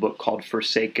practical little book called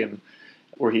Forsaken,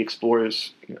 where he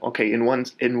explores,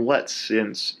 in what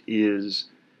sense is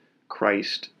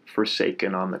Christ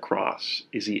forsaken on the cross?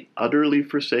 Is he utterly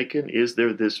forsaken? Is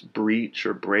there this breach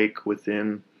or break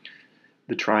within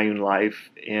the triune life?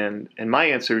 And my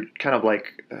answer, kind of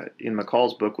like in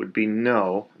McCall's book, would be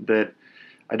no, that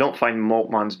I don't find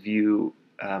Moltmann's view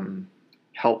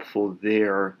helpful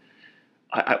there.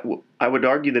 I would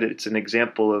argue that it's an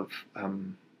example of,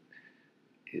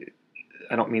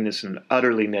 I don't mean this in an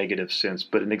utterly negative sense,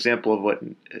 but an example of what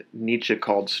Nietzsche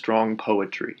called strong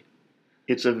poetry.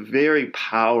 It's a very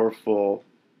powerful,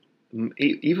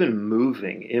 even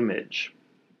moving image,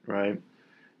 right?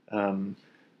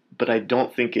 But I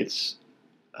don't think it's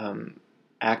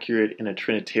accurate in a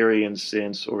Trinitarian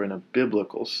sense or in a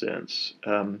biblical sense.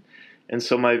 And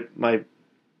so my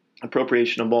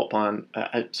appropriation of Moltmann,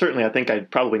 I think I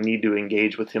probably need to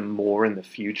engage with him more in the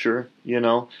future,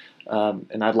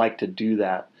 and I'd like to do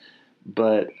that.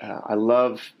 But I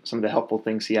love some of the helpful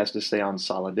things he has to say on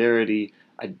solidarity.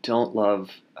 I don't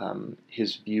love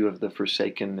his view of the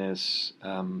forsakenness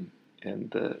and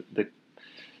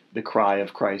the cry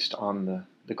of Christ on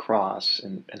the cross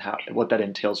and what that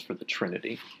entails for the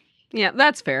Trinity. Yeah,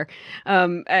 that's fair.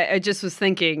 I just was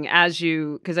thinking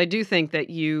because I do think that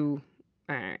you,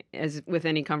 as with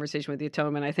any conversation with the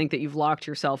Atonement, I think that you've locked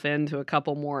yourself into a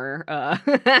couple more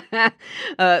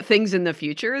things in the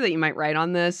future that you might write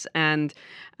on this. And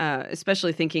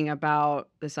especially thinking about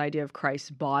this idea of Christ's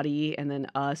body and then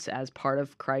us as part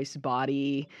of Christ's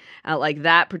body, like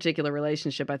that particular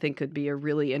relationship, I think could be a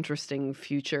really interesting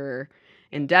future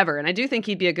endeavor. And I do think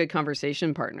he'd be a good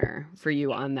conversation partner for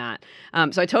you on that.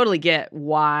 So I totally get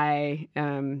why,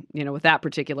 with that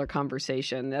particular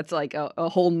conversation, that's like a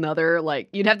whole nother,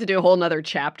 you'd have to do a whole nother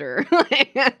chapter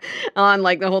on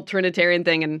the whole Trinitarian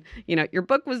thing. And, your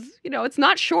book was, it's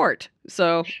not short.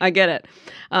 So I get it.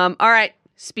 All right.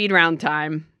 Speed round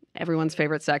time. Everyone's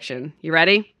favorite section. You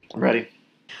ready? I'm ready.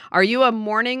 Are you a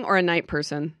morning or a night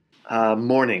person?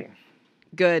 Morning.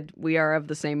 Good. We are of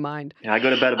the same mind. Yeah, I go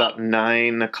to bed about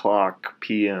 9:00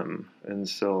 p.m. And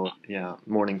so,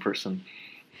 morning person.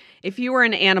 If you were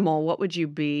an animal, what would you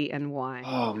be and why?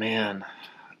 Oh, man.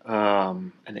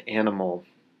 An animal.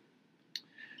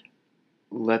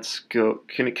 Let's go.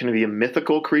 Can it be a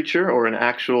mythical creature or an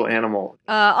actual animal?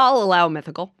 I'll allow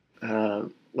mythical.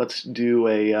 Let's do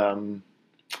a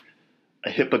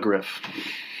hippogriff.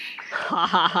 Ha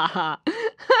ha ha ha.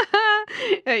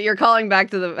 You're calling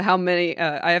back to how many,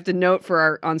 I have to note for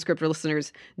our on-script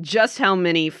listeners, just how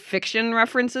many fiction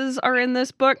references are in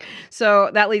this book. So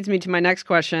that leads me to my next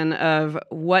question of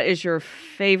what is your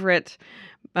favorite,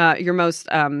 your most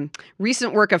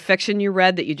recent work of fiction you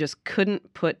read that you just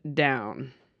couldn't put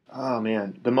down? Oh,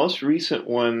 man. The most recent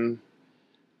one,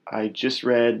 I just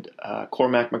read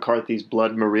Cormac McCarthy's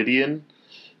Blood Meridian.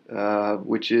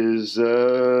 Which is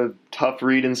a tough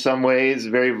read in some ways,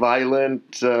 very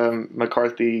violent.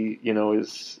 McCarthy,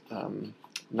 is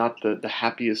not the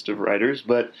happiest of writers,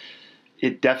 but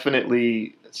it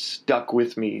definitely stuck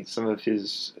with me, some of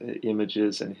his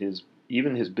images and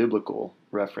even his biblical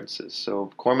references.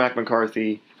 So Cormac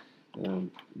McCarthy,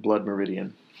 Blood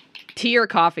Meridian. Tea or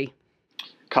coffee?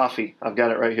 Coffee. I've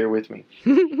got it right here with me.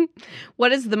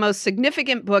 What is the most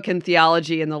significant book in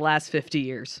theology in the last 50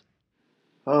 years?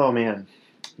 Oh, man,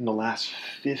 in the last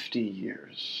 50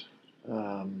 years,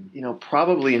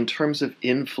 probably in terms of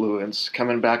influence,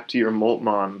 coming back to your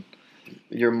Moltmann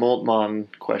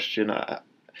question,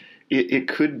 it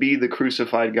could be The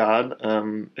Crucified God,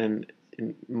 and in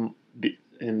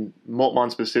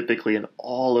Moltmann specifically, and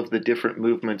all of the different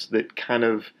movements that kind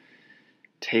of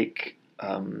take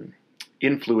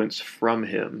influence from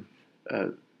him.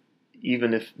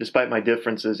 Even if, despite my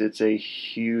differences, it's a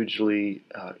hugely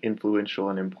influential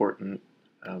and important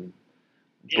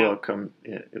book.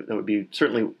 That would be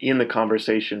certainly in the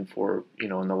conversation for, in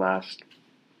the last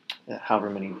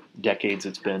however many decades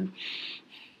it's been.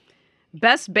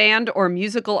 Best band or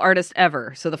musical artist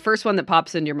ever? So the first one that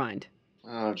pops into your mind.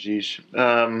 Oh, geez.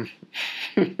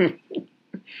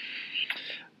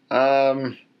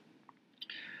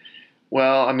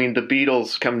 Well, I mean, the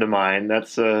Beatles come to mind.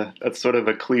 That's sort of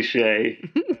a cliche.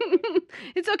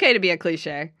 It's okay to be a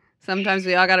cliche. Sometimes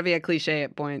we all got to be a cliche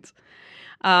at points.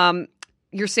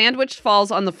 Your sandwich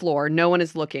falls on the floor. No one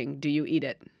is looking. Do you eat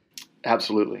it?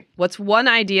 Absolutely. What's one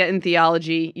idea in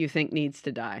theology you think needs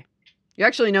to die? You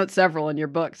actually note several in your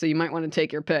book, so you might want to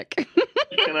take your pick.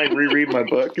 Can I reread my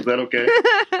book? Is that okay?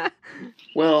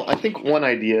 Well, I think one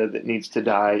idea that needs to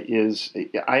die is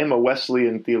I am a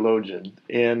Wesleyan theologian,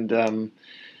 and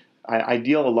I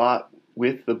deal a lot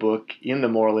with the book in the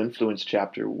moral influence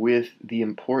chapter with the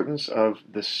importance of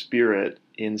the Spirit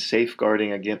in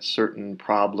safeguarding against certain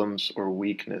problems or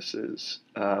weaknesses.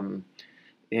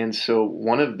 And so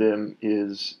one of them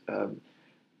is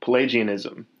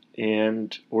Pelagianism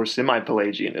or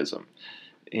semi-Pelagianism.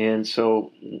 And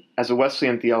so, as a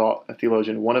Wesleyan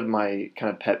theologian, one of my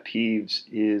kind of pet peeves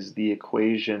is the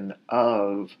equation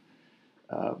of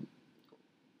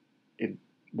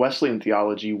Wesleyan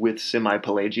theology with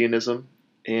semi-Pelagianism.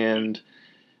 And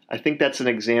I think that's an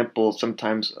example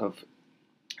sometimes of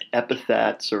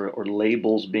epithets or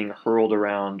labels being hurled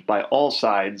around by all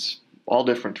sides, all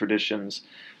different traditions,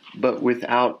 but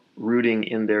without rooting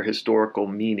in their historical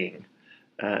meaning.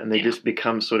 And they just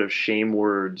become sort of shame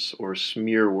words or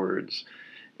smear words.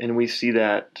 And we see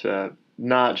that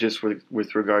not just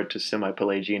with regard to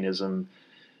semi-Pelagianism,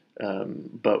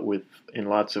 but in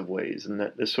lots of ways. And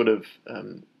that this sort of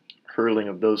hurling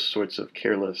of those sorts of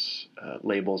careless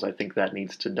labels, I think that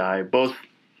needs to die, both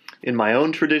in my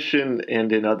own tradition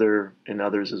and in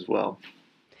others as well.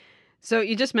 So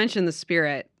you just mentioned the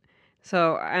Spirit.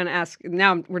 So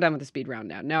now we're done with the speed round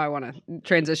now. Now I want to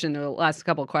transition to the last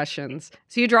couple of questions.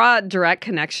 So you draw a direct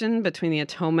connection between the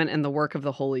atonement and the work of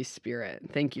the Holy Spirit.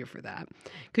 Thank you for that.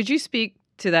 Could you speak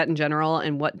to that in general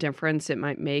and what difference it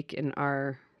might make in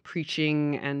our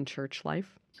preaching and church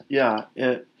life? Yeah.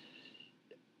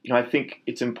 I think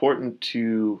it's important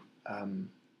to,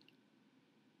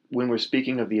 when we're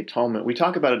speaking of the atonement, we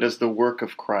talk about it as the work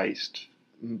of Christ,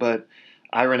 but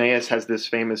Irenaeus has this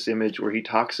famous image where he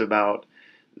talks about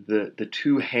the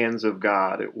two hands of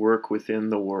God at work within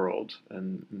the world,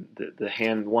 and the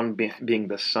hand, one being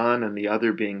the Son and the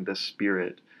other being the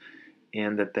Spirit,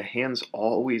 and that the hands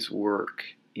always work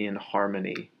in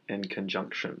harmony and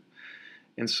conjunction.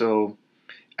 And so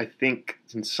I think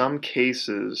in some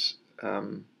cases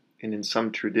and in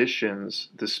some traditions,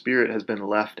 the Spirit has been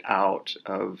left out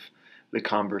of the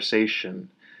conversation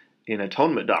in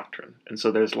atonement doctrine. And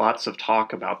so there's lots of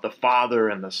talk about the Father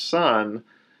and the Son,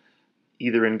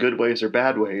 either in good ways or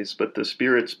bad ways, but the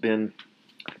Spirit's been,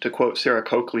 to quote Sarah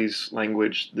Coakley's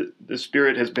language, the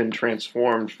Spirit has been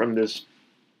transformed from this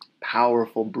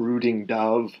powerful brooding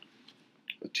dove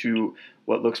to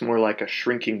what looks more like a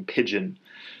shrinking pigeon.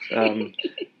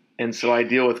 And so I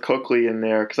deal with Coakley in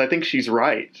there because I think she's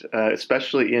right,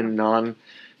 especially in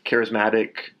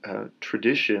non-charismatic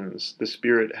traditions. The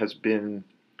Spirit has been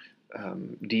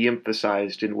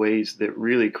de-emphasized in ways that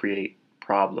really create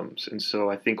problems, and so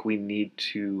I think we need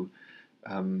to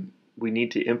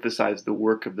emphasize the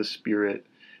work of the Spirit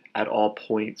at all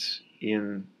points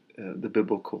in the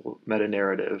biblical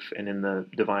meta-narrative and in the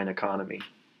divine economy.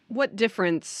 What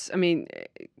difference? I mean,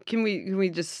 can we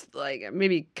just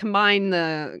maybe combine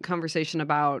the conversation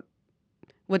about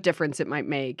what difference it might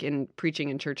make in preaching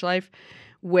and church life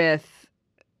with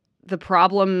the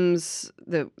problems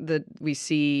that we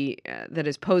see that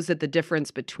is posed at the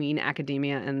difference between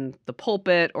academia and the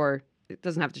pulpit, or it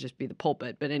doesn't have to just be the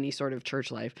pulpit, but any sort of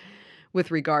church life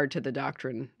with regard to the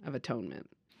doctrine of atonement?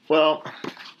 Well,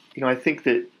 I think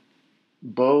that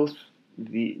both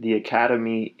the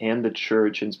academy and the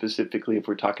church, and specifically if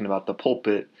we're talking about the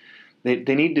pulpit, they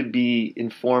need to be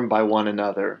informed by one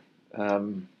another.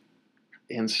 And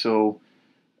so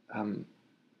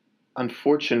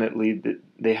unfortunately,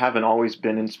 they haven't always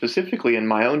been, and specifically in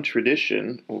my own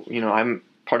tradition, I'm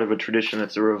part of a tradition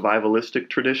that's a revivalistic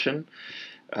tradition,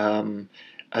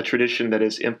 a tradition that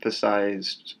has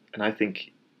emphasized, and I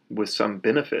think with some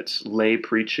benefits, lay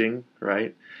preaching,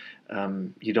 right?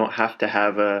 You don't have to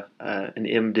have an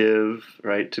MDiv,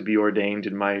 right, to be ordained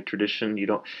in my tradition. You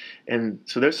don't, and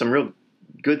so there's some real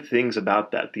good things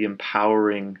about that, the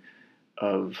empowering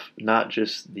of not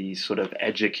just the sort of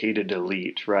educated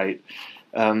elite, right?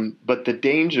 But the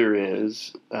danger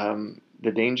is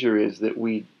that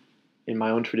we, in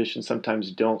my own tradition,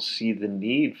 sometimes don't see the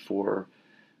need for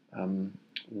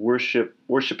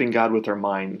worshiping God with our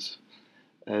minds,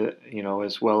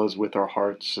 as well as with our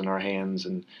hearts and our hands,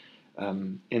 and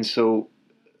so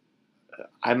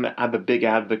I'm a big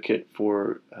advocate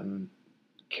for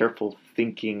careful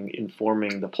thinking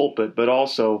informing the pulpit, but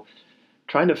also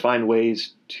trying to find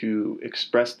ways to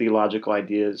express theological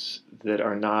ideas that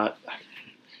are not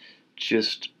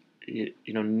just,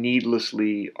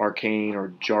 needlessly arcane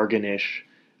or jargonish.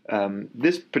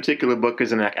 This particular book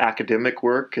is an academic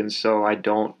work, and so I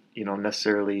don't,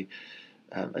 necessarily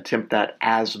attempt that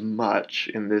as much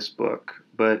in this book.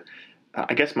 But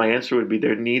I guess my answer would be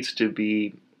there needs to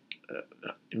be,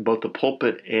 in both the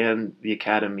pulpit and the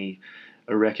academy,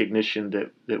 a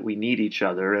recognition that we need each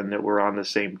other and that we're on the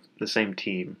same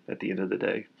team at the end of the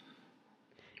day.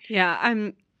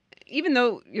 Yeah, even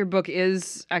though your book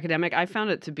is academic, I found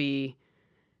it to be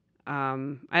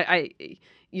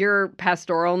your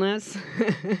pastoralness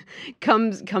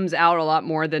comes out a lot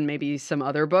more than maybe some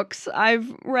other books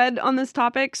I've read on this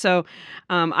topic. So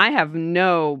I have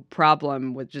no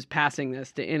problem with just passing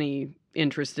this to any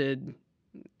interested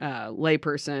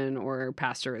layperson or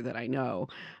pastor that I know.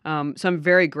 So I'm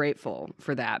very grateful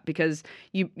for that, because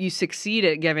you succeed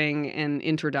at giving an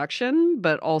introduction,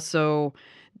 but also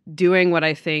doing what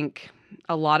I think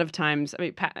a lot of times,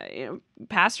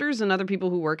 pastors and other people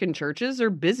who work in churches are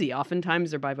busy.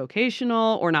 Oftentimes they're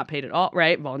bivocational or not paid at all,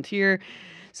 right? Volunteer.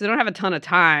 So they don't have a ton of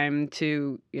time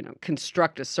to,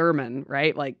 construct a sermon,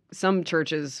 right? Like some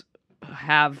churches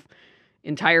have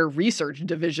entire research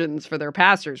divisions for their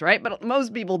pastors, right? But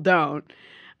most people don't.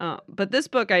 But this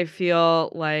book, I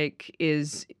feel like,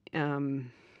 it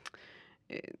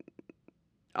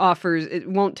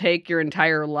won't take your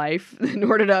entire life in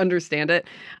order to understand it.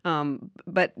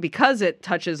 But because it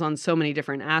touches on so many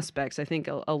different aspects, I think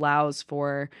allows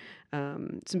for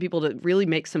some people to really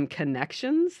make some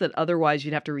connections that otherwise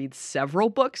you'd have to read several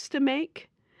books to make.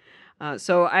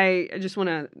 So I just want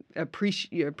to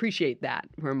appreciate that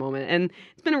for a moment. And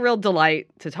it's been a real delight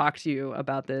to talk to you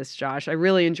about this, Josh. I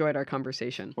really enjoyed our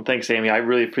conversation. Well, thanks, Amy. I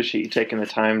really appreciate you taking the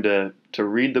time to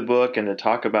read the book and to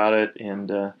talk about it and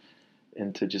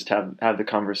to just have the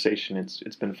conversation.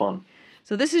 It's been fun.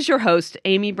 So this is your host,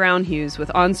 Amy Brown Hughes with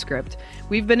OnScript.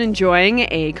 We've been enjoying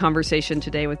a conversation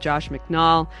today with Josh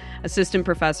McNall, Assistant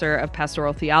Professor of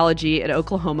Pastoral Theology at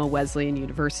Oklahoma Wesleyan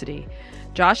University.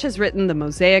 Josh has written The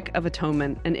Mosaic of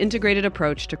Atonement, an integrated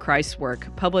approach to Christ's work,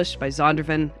 published by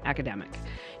Zondervan Academic.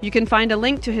 You can find a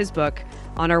link to his book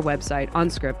on our website,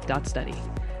 onscript.study.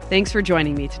 Thanks for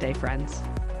joining me today, friends.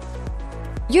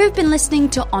 You've been listening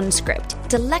to OnScript,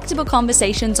 delectable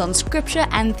conversations on scripture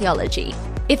and theology.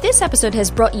 If this episode has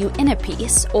brought you inner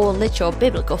peace or lit your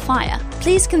biblical fire,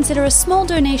 please consider a small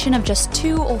donation of just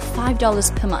 $2 or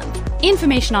 $5 per month.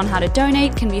 Information on how to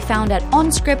donate can be found at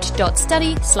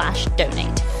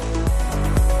onscript.study/donate.